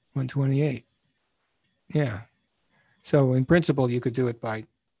 128. Yeah. So in principle, you could do it by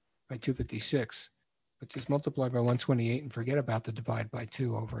 256, but just multiply by 128 and forget about the divide by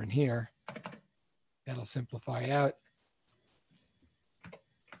 2 over in here. That'll simplify out.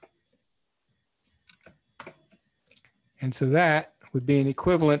 And so that would be an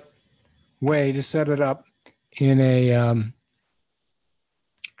equivalent way to set it up in a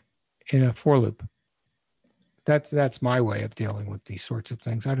for loop. that's my way of dealing with these sorts of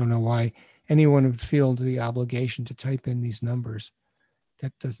things. I don't know why anyone would feel the obligation to type in these numbers.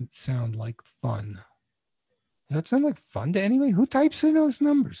 That doesn't sound like fun. Does that sound like fun to anybody? Who types in those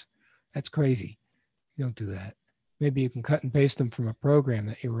numbers? That's crazy. You don't do that. Maybe you can cut and paste them from a program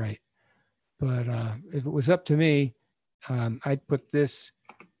that you write. But if it was up to me, I'd put this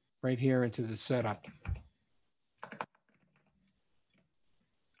right here into the setup.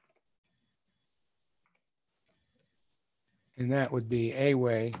 And that would be a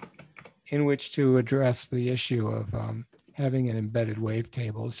way in which to address the issue of having an embedded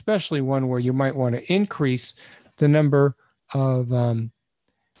wavetable, especially one where you might want to increase the number of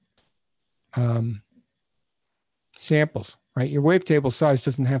samples, right? Your wavetable size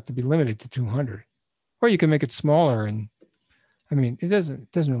doesn't have to be limited to 200, or you can make it smaller. And I mean, it doesn't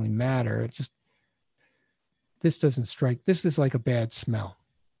really matter. It just, this doesn't strike. This is like a bad smell,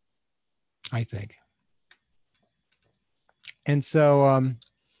 I think. And so,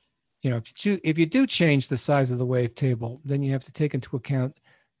 you know, if you do change the size of the wavetable, then you have to take into account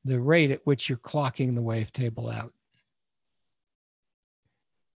the rate at which you're clocking the wavetable out.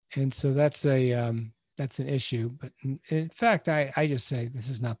 And so that's an issue. But in fact, I just say this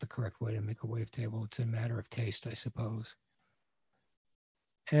is not the correct way to make a wavetable. It's a matter of taste, I suppose.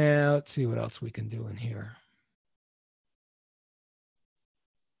 And let's see what else we can do in here.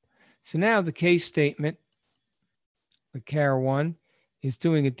 So now the case statement, the char 1, is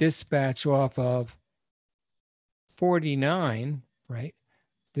doing a dispatch off of 49, right?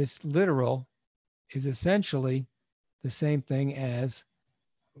 This literal is essentially the same thing as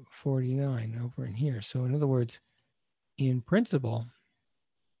 49 over in here. So in other words, in principle,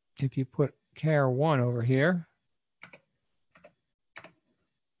 if you put char 1 over here,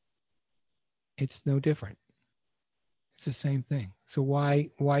 it's no different. It's the same thing. So why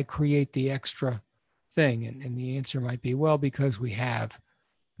create the extra thing? And the answer might be, well, because we have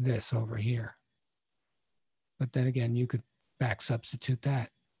this over here. But then again, you could back substitute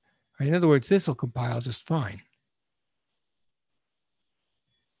that. Right? In other words, this will compile just fine.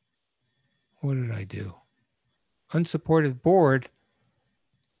 What did I do? Unsupported board.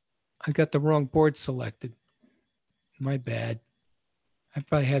 I got the wrong board selected. My bad. I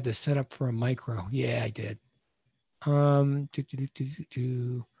probably had this set up for a micro. Yeah, I did.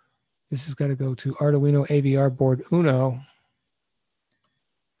 This has got to go to Arduino AVR board Uno.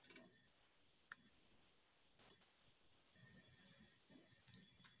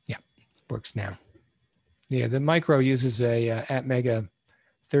 Yeah, it works now. Yeah, the micro uses a Atmega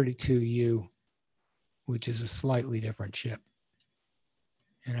 32U, which is a slightly different chip.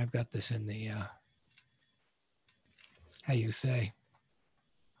 And I've got this in the, how you say,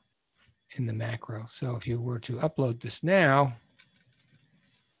 in the macro. So if you were to upload this now,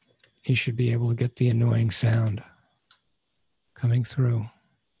 you should be able to get the annoying sound coming through.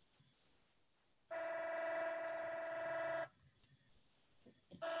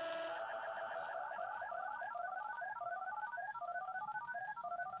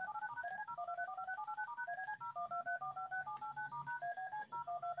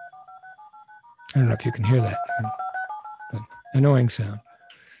 I don't know if you can hear that, but annoying sound.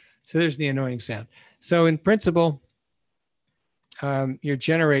 So there's the annoying sound. So in principle, your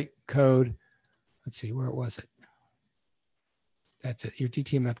generate code, let's see, where was it? That's it, your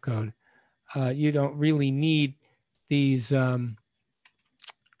DTMF code. You don't really need these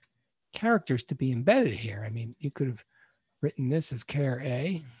characters to be embedded here. I mean, you could have written this as char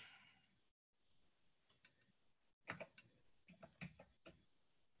A.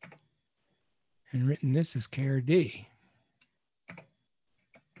 And written this as char D.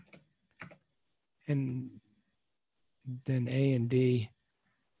 And then A and D,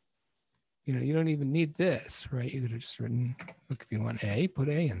 you know, you don't even need this, right? You could have just written, look, if you want A, put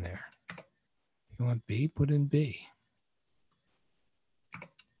A in there. If you want B, put in B. You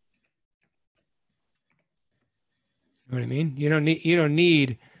know what I mean? You don't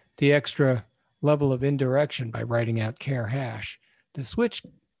need the extra level of indirection by writing out char hash. The switch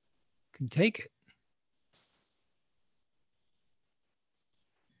can take it.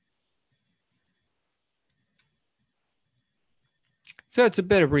 So it's a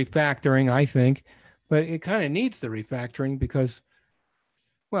bit of refactoring, I think, but it kind of needs the refactoring because,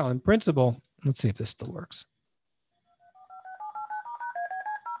 well, in principle, let's see if this still works.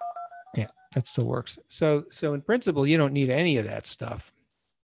 Yeah, that still works. So in principle, you don't need any of that stuff.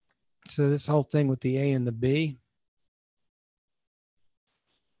 So this whole thing with the A and the B,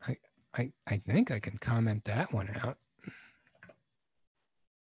 I think I can comment that one out.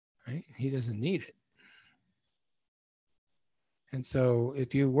 Right? He doesn't need it. And so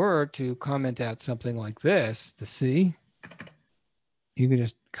if you were to comment out something like this, the C, you can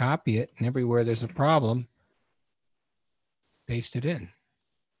just copy it, and everywhere there's a problem, paste it in.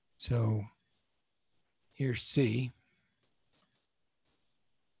 So here's C.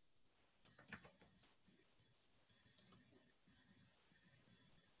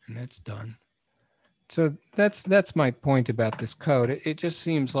 And that's done. So that's my point about this code. It just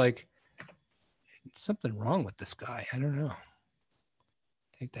seems like something wrong with this guy. I don't know.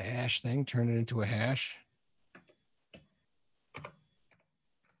 Take the hash thing, turn it into a hash.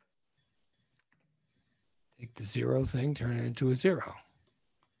 Take the 0 thing, turn it into a 0.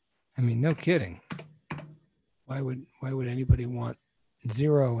 I mean, no kidding. Why would anybody want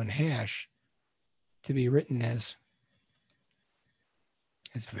 0 and hash to be written as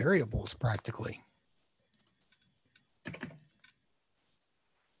variables practically?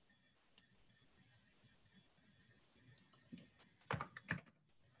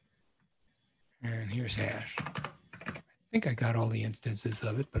 And here's hash. I think I got all the instances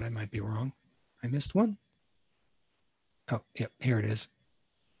of it, but I might be wrong. I missed one. Oh, yep, here it is.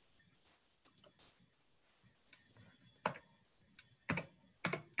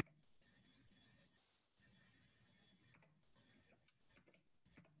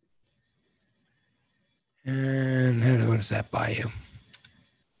 And what does that buy you?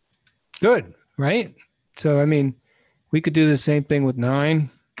 Good, right? So, I mean, we could do the same thing with 9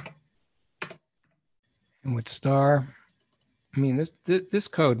 and with star. I mean, this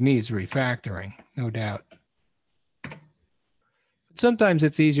code needs refactoring, no doubt. But sometimes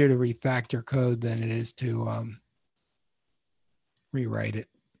it's easier to refactor code than it is to rewrite it.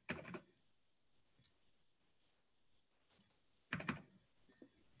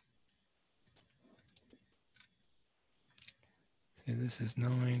 So this is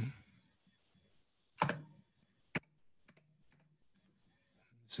 9.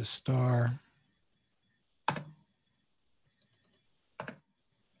 It's a star.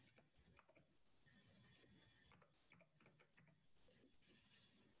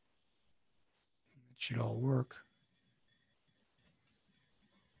 It should all work.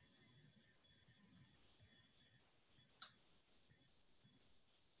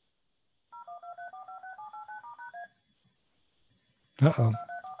 Uh-oh.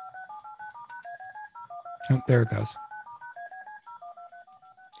 Oh, there it goes.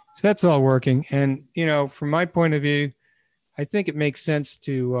 So that's all working. And, you know, from my point of view, I think it makes sense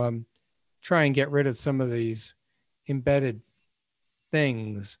to try and get rid of some of these embedded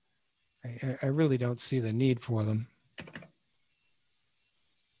things. I really don't see the need for them.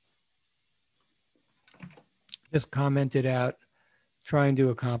 Just comment it out, try and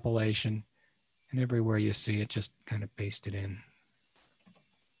do a compilation, and everywhere you see it, just kind of paste it in. I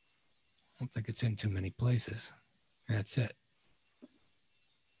don't think it's in too many places. That's it.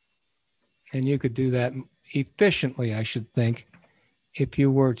 And you could do that efficiently, I should think, if you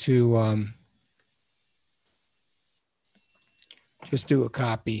were to just do a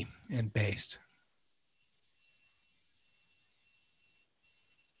copy and paste.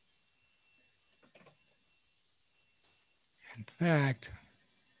 In fact,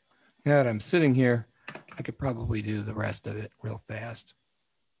 now that I'm sitting here, I could probably do the rest of it real fast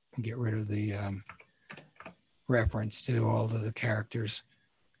and get rid of the reference to all of the characters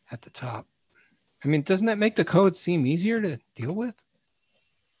at the top. I mean, doesn't that make the code seem easier to deal with?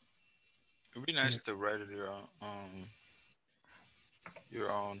 It would be nice to write it your own.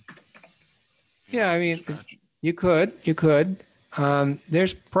 Yeah, I mean, you could.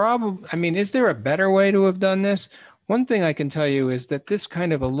 There's probably, I mean, is there a better way to have done this? One thing I can tell you is that this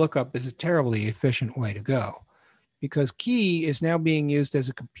kind of a lookup is a terribly efficient way to go, because key is now being used as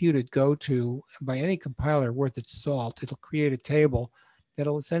a computed go-to by any compiler worth its salt. It'll create a table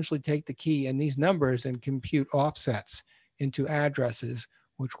that'll essentially take the key and these numbers and compute offsets into addresses,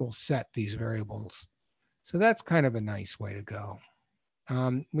 which will set these variables. So that's kind of a nice way to go.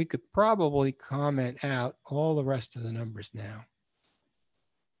 We could probably comment out all the rest of the numbers now.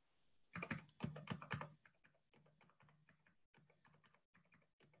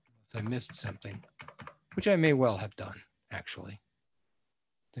 So I missed something, which I may well have done, actually.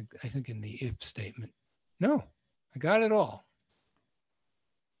 I think in the if statement. No, I got it all.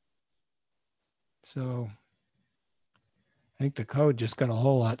 So I think the code just got a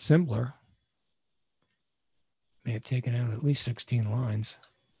whole lot simpler. May have taken out at least 16 lines.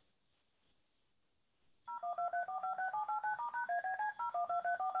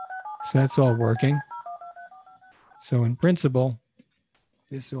 So that's all working. So in principle,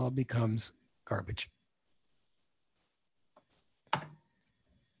 this all becomes garbage.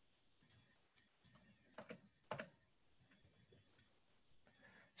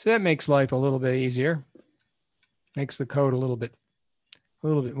 So that makes life a little bit easier. Makes the code a little bit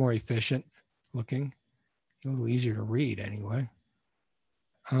more efficient looking, a little easier to read anyway.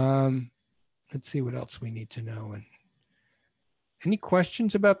 Let's see what else we need to know. And any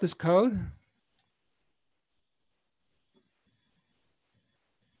questions about this code?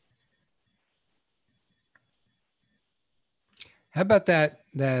 How about that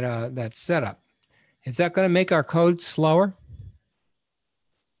setup? Is that going to make our code slower?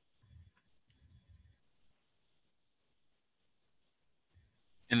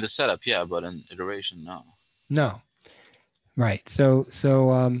 In the setup, yeah, but in iteration, no. No. Right. So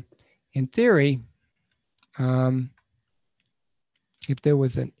in theory, if there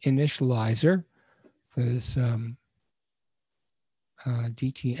was an initializer for this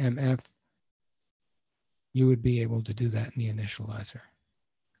DTMF, you would be able to do that in the initializer.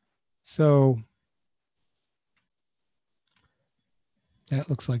 So that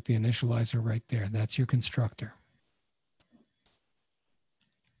looks like the initializer right there. That's your constructor.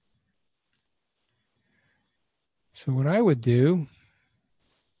 So what I would do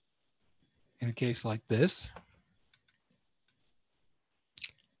in a case like this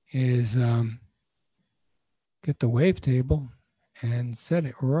is get the wavetable and set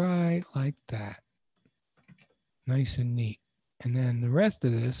it right like that. Nice and neat. And then the rest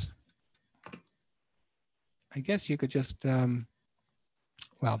of this, I guess you could just, well,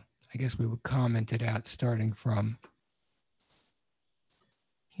 I guess we would comment it out starting from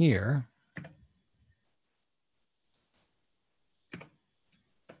here.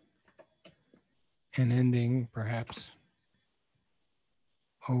 And ending perhaps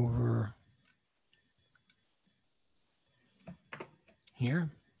over here.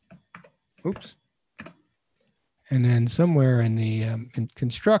 Oops. And then somewhere in the in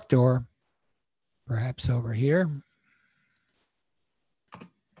constructor, perhaps over here.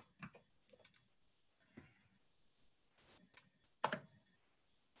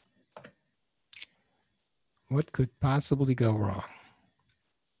 What could possibly go wrong?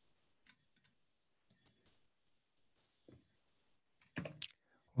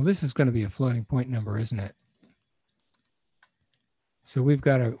 Well, this is going to be a floating point number, isn't it? So we've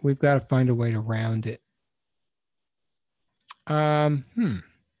got to find a way to round it. I'm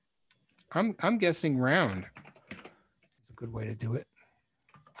guessing round. It's a good way to do it.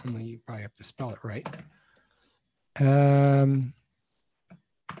 Only you probably have to spell it right. I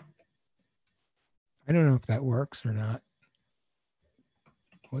don't know if that works or not.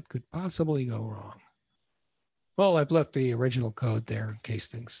 What could possibly go wrong? Well, I've left the original code there in case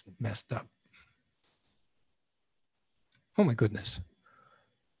things messed up. Oh my goodness.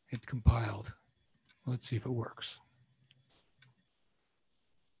 It compiled. Let's see if it works.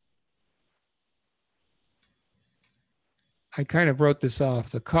 I kind of wrote this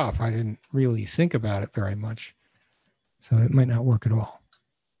off the cuff. I didn't really think about it very much. So it might not work at all.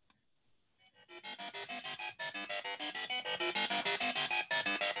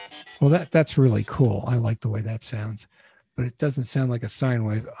 Well, that's really cool. I like the way that sounds, but it doesn't sound like a sine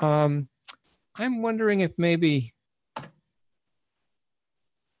wave. I'm wondering if maybe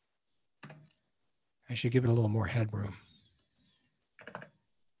I should give it a little more headroom.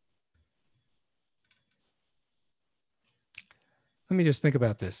 Let me just think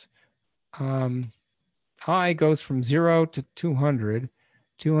about this. I goes from 0 to 200.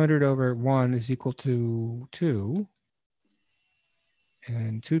 200 over 1 is equal to 2.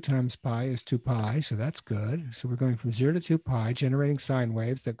 And 2 times pi is 2 pi, so that's good. So we're going from 0 to 2 pi, generating sine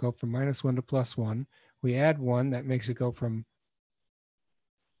waves that go from -1 to +1. We add 1, that makes it go from,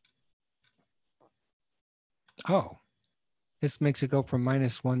 oh, this makes it go from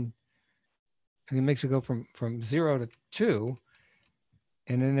 -1, and it makes it go from 0 to 2.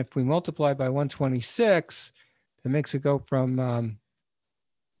 And then if we multiply by 126, that makes it go from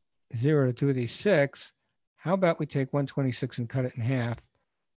 0 to 2^6. How about we take 126 and cut it in half?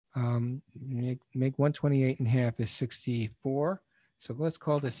 Make 128 in half is 64. So let's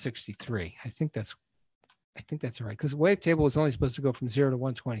call this 63. I think that's all right, because the wavetable is only supposed to go from 0 to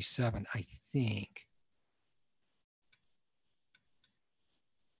 127, I think.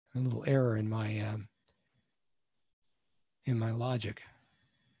 A little error in my logic.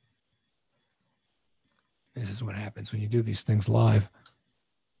 This is what happens when you do these things live.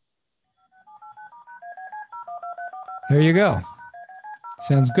 There you go.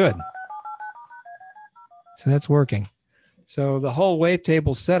 Sounds good. So that's working. So the whole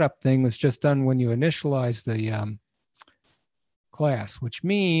wavetable setup thing was just done when you initialize the class, which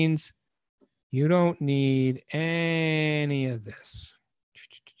means you don't need any of this.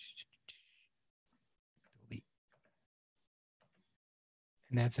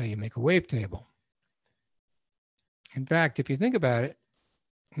 And that's how you make a wavetable. In fact, if you think about it,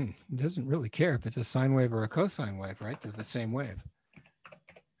 it doesn't really care if it's a sine wave or a cosine wave, right? They're the same wave.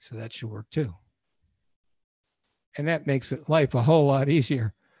 So that should work too. And that makes life a whole lot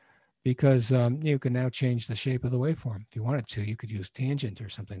easier because you can now change the shape of the waveform. If you wanted to, you could use tangent or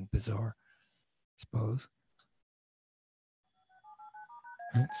something bizarre, I suppose.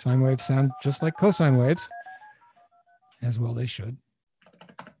 Right? Sine waves sound just like cosine waves. As well they should.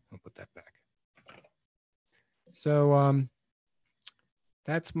 I'll put that back. So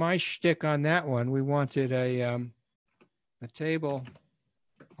that's my shtick on that one. We wanted a table.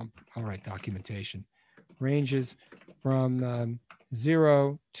 I'll write documentation. Ranges from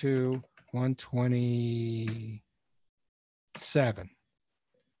 0 to 127.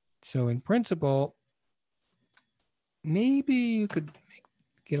 So in principle, maybe you could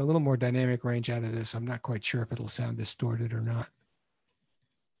get a little more dynamic range out of this. I'm not quite sure if it'll sound distorted or not.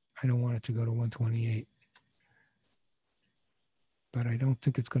 I don't want it to go to 128. But I don't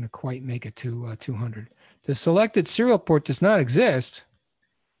think it's going to quite make it to 200. The selected serial port does not exist.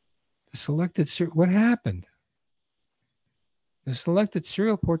 The selected what happened? The selected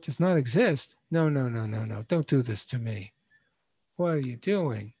serial port does not exist. No. Don't do this to me. What are you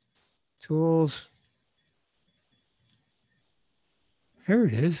doing? Tools. Here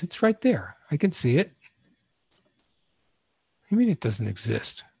it is. It's right there. I can see it. What do you mean it doesn't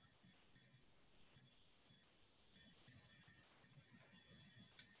exist?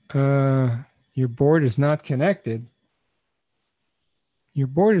 Your board is not connected. Your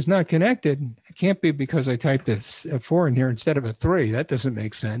board is not connected. It can't be because I typed a 4 in here instead of a 3. That doesn't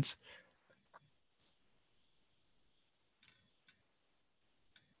make sense.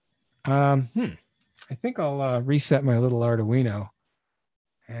 I think I'll reset my little Arduino,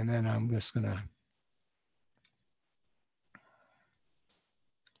 and then I'm just going to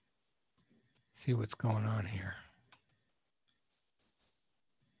see what's going on here.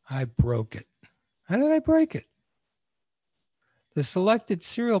 I broke it. How did I break it? The selected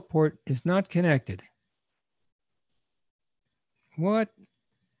serial port is not connected. What?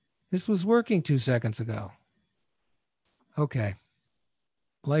 This was working 2 seconds ago. Okay.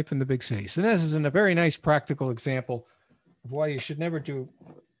 Life in the big city. So this is a very nice practical example of why you should never do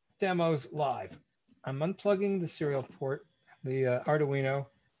demos live. I'm unplugging the serial port, the Arduino,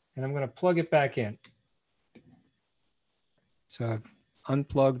 and I'm going to plug it back in. So I've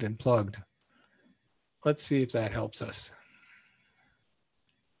unplugged and plugged. Let's see if that helps us.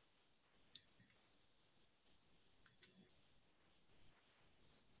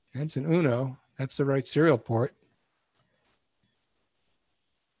 That's an Uno. That's the right serial port.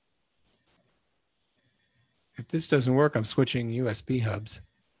 If this doesn't work, I'm switching USB hubs.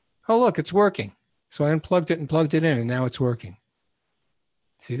 Oh, look, it's working. So I unplugged it and plugged it in, and now it's working.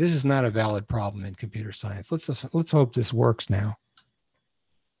 See, this is not a valid problem in computer science. Let's hope this works now.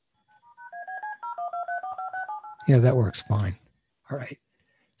 Yeah, that works fine. All right.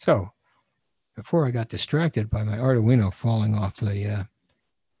 So before I got distracted by my Arduino falling off the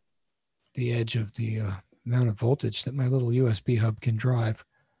edge of the amount of voltage that my little USB hub can drive,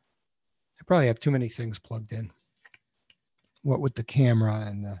 I probably have too many things plugged in. What with the camera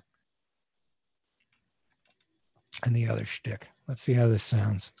and the other shtick. Let's see how this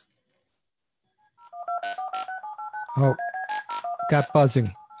sounds. Oh, got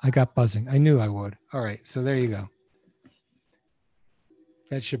buzzing. I got buzzing. I knew I would. All right, so there you go.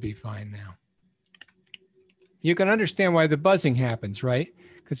 That should be fine now. You can understand why the buzzing happens, right?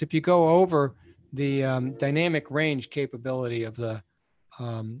 Because if you go over the dynamic range capability of the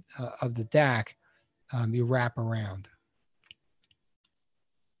DAC, you wrap around.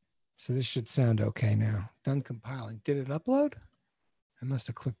 So this should sound okay now. Done compiling. Did it upload? I must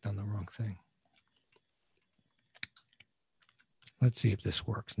have clicked on the wrong thing. Let's see if this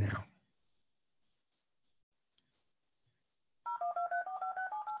works now.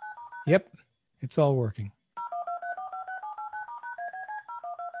 Yep, it's all working.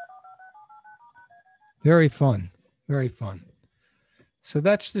 Very fun, very fun. So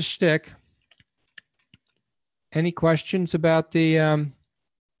that's the shtick. Any questions about the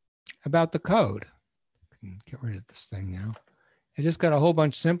code? I can get rid of this thing now. It just got a whole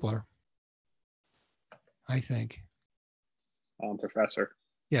bunch simpler, I think. Professor.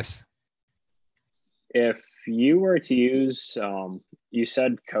 Yes. If you were to use, you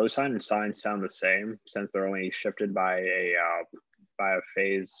said cosine and sine sound the same since they're only shifted by a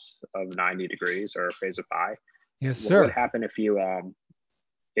phase of 90 degrees or a phase of pi. Yes, sir. What would happen if you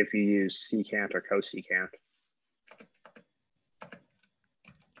use secant or cosecant?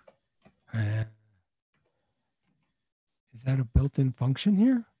 Is that a built-in function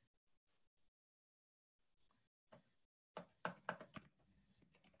here?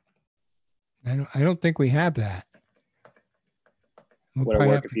 I don't think we have that. We'll Would it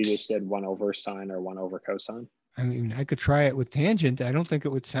probably work have if you just did 1 over sine or 1 over cosine? I mean, I could try it with tangent. I don't think it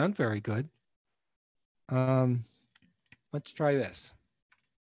would sound very good. Let's try this.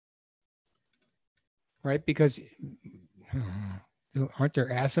 Right? Because aren't there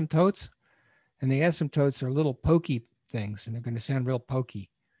asymptotes? And the asymptotes are little pokey things, and they're going to sound real pokey,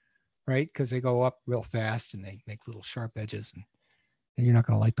 right? Because they go up real fast and they make little sharp edges, and you're not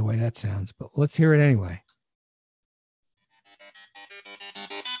going to like the way that sounds. But let's hear it anyway.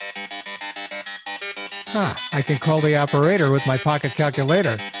 I can call the operator with my pocket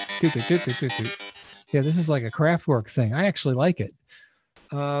calculator. Toot, toot, toot, toot, toot, toot. Yeah, this is like a Kraftwerk thing. I actually like it.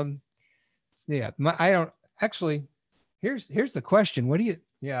 Yeah, I don't actually. Here's the question. What do you?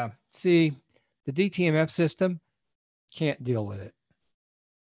 Yeah, see, the DTMF system can't deal with it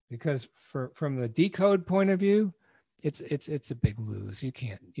because from the decode point of view, it's a big lose. You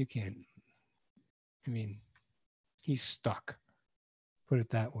can't. I mean, he's stuck. Put it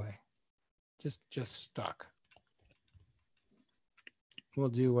that way. Just stuck. We'll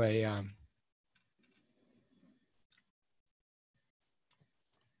do a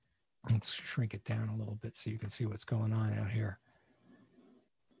let's shrink it down a little bit so you can see what's going on out here.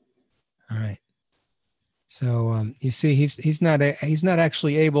 All right. So you see, he's not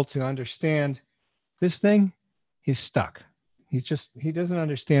actually able to understand this thing. He's stuck. He doesn't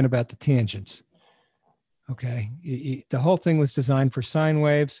understand about the tangents. Okay. The whole thing was designed for sine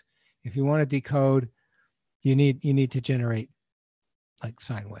waves. If you want to decode, you need to generate like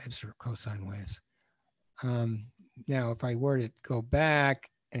sine waves or cosine waves. Now, if I were to go back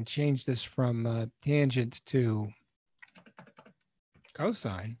and change this from tangent to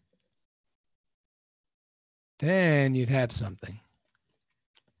cosine, then you'd have something.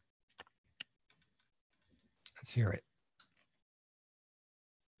 Let's hear it.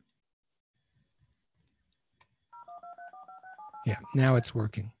 Yeah, now it's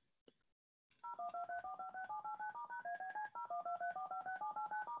working.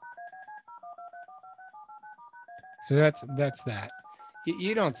 So that's that.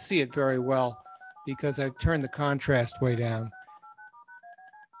 You don't see it very well because I've turned the contrast way down.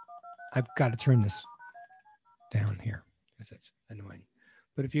 I've got to turn this down here because that's annoying.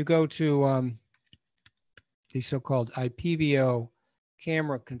 But if you go to the so-called IPVO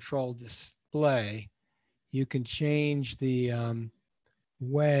camera control display, you can change the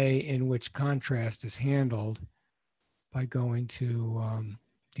way in which contrast is handled by going to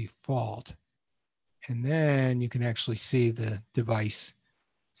default. And then you can actually see the device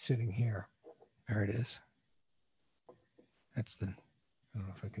sitting here. There it is. That's the, I don't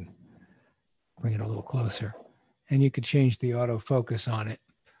know if I can bring it a little closer. And you can change the autofocus on it.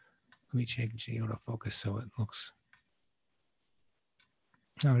 Let me change the autofocus so it looks,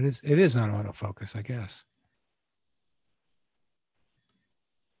 no, it is on autofocus, I guess.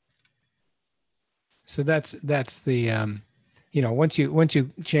 So that's the, once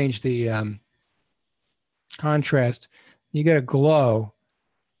you change the contrast, you get a glow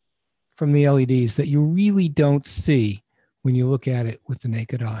from the LEDs that you really don't see when you look at it with the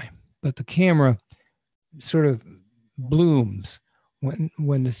naked eye. But the camera sort of blooms when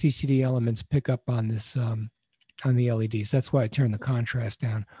the CCD elements pick up on this on the LEDs. That's why I turn the contrast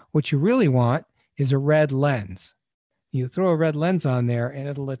down. What you really want is a red lens. You throw a red lens on there and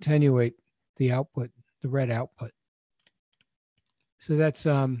it'll attenuate the output, the red output. So that's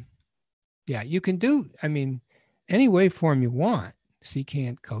yeah, you can do, I mean, any waveform you want,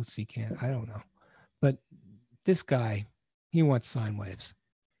 secant, cosecant, I don't know. But this guy, he wants sine waves,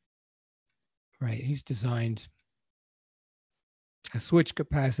 right? He's designed a switch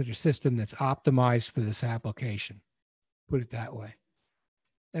capacitor system that's optimized for this application, put it that way.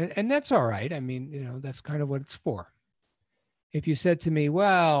 And that's all right. I mean, that's kind of what it's for. If you said to me,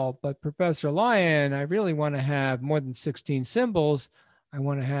 well, but Professor Lyon, I really want to have more than 16 symbols. I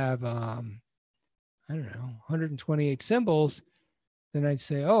want to have, I don't know, 128 symbols. Then I'd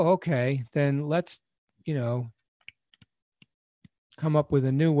say, oh, okay, then let's, come up with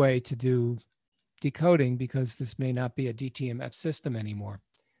a new way to do decoding because this may not be a DTMF system anymore.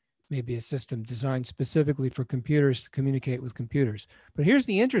 Maybe a system designed specifically for computers to communicate with computers. But here's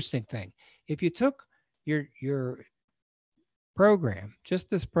the interesting thing. If you took your program, just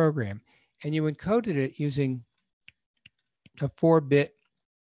this program, and you encoded it using a 4-bit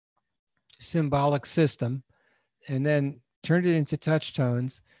symbolic system and then turned it into touch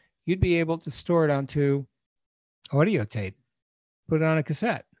tones, you'd be able to store it onto audio tape, put it on a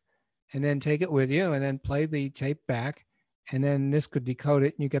cassette, and then take it with you and then play the tape back And then this could decode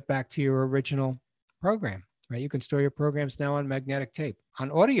it and you get back to your original program, right? You can store your programs now on magnetic tape,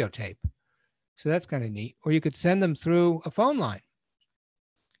 on audio tape. So that's kind of neat. Or you could send them through a phone line.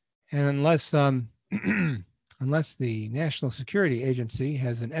 And unless unless the National Security Agency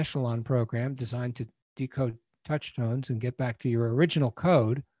has an echelon program designed to decode touch tones and get back to your original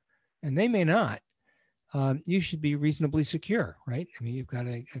code, and they may not, you should be reasonably secure, right? I mean, you've got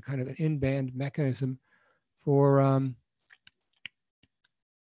a kind of an in-band mechanism for,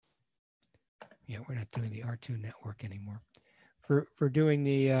 yeah, we're not doing the R2 network anymore, for doing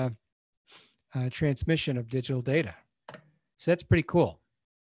the transmission of digital data. So that's pretty cool,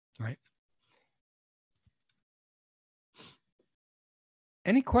 right?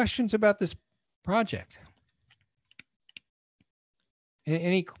 Any questions about this project?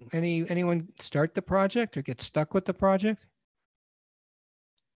 Anyone start the project or get stuck with the project?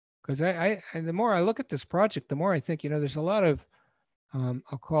 Because the more I look at this project, the more I think, there's a lot of,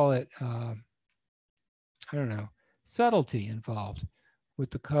 I'll call it, I don't know, subtlety involved with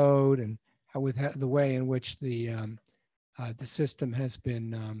the code and with the way in which the system has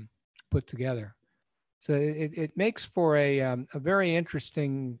been put together. So it makes for a very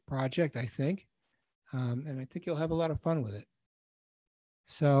interesting project, I think, and I think you'll have a lot of fun with it.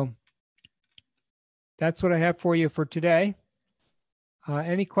 So that's what I have for you for today.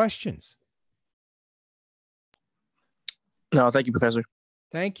 Any questions? No, thank you, Professor.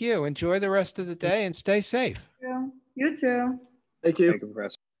 Thank you. Enjoy the rest of the day and stay safe. You too. Thank you. Thank you,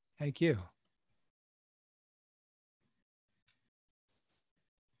 Professor. Thank you.